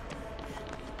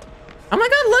 Oh my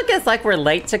god, look, it's like we're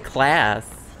late to class.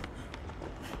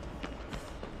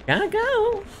 Gotta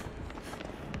go.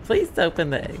 Please open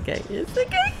the gate. It's the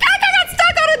gate. I got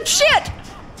stuck on a shit!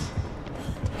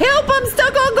 Help, I'm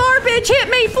stuck on garbage! Hit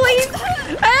me, please!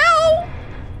 Ow!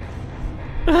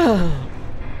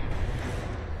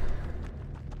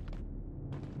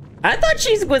 I thought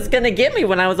she was gonna get me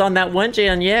when I was on that one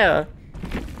gen, yeah.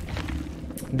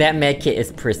 That med kit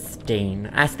is pristine.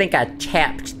 I think I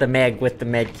tapped the Meg with the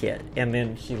med kit and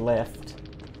then she left.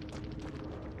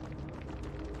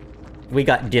 We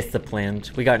got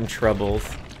disciplined. We got in troubles.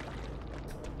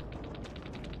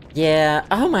 Yeah,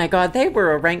 oh my god, they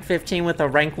were a rank 15 with a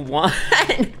rank 1.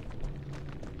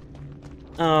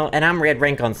 Oh, and I'm red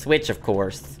rank on Switch, of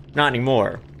course. Not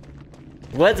anymore.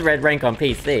 Was red rank on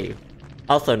PC.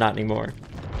 Also not anymore.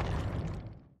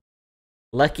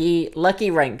 Lucky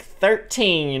rank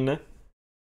 13.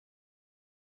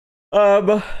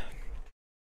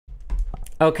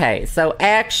 Okay, so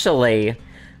actually,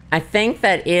 I think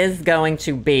that is going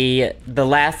to be the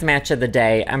last match of the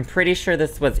day. I'm pretty sure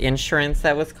this was insurance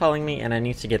that was calling me, and I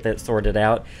need to get that sorted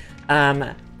out.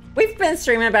 We've been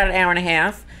streaming about an hour and a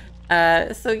half,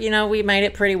 so, you know, we made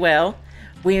it pretty well.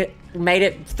 We made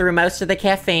it through most of the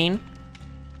caffeine.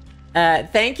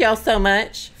 Thank y'all so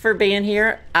much for being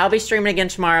here. I'll be streaming again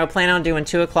tomorrow. Plan on doing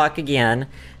 2 o'clock again.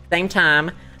 Same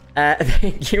time.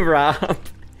 Thank you, Rob.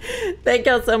 Thank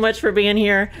y'all so much for being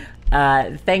here.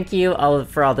 Thank you all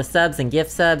for all the subs and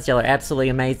gift subs. Y'all are absolutely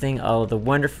amazing. All of the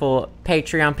wonderful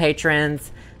Patreon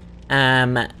patrons.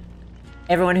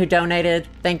 Everyone who donated,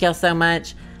 thank y'all so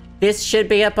much. This should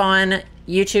be up on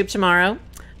YouTube tomorrow.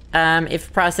 If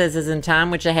it processes in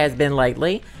time, which it has been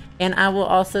lately. And I will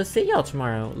also see y'all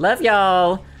tomorrow. Love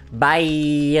y'all.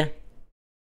 Bye.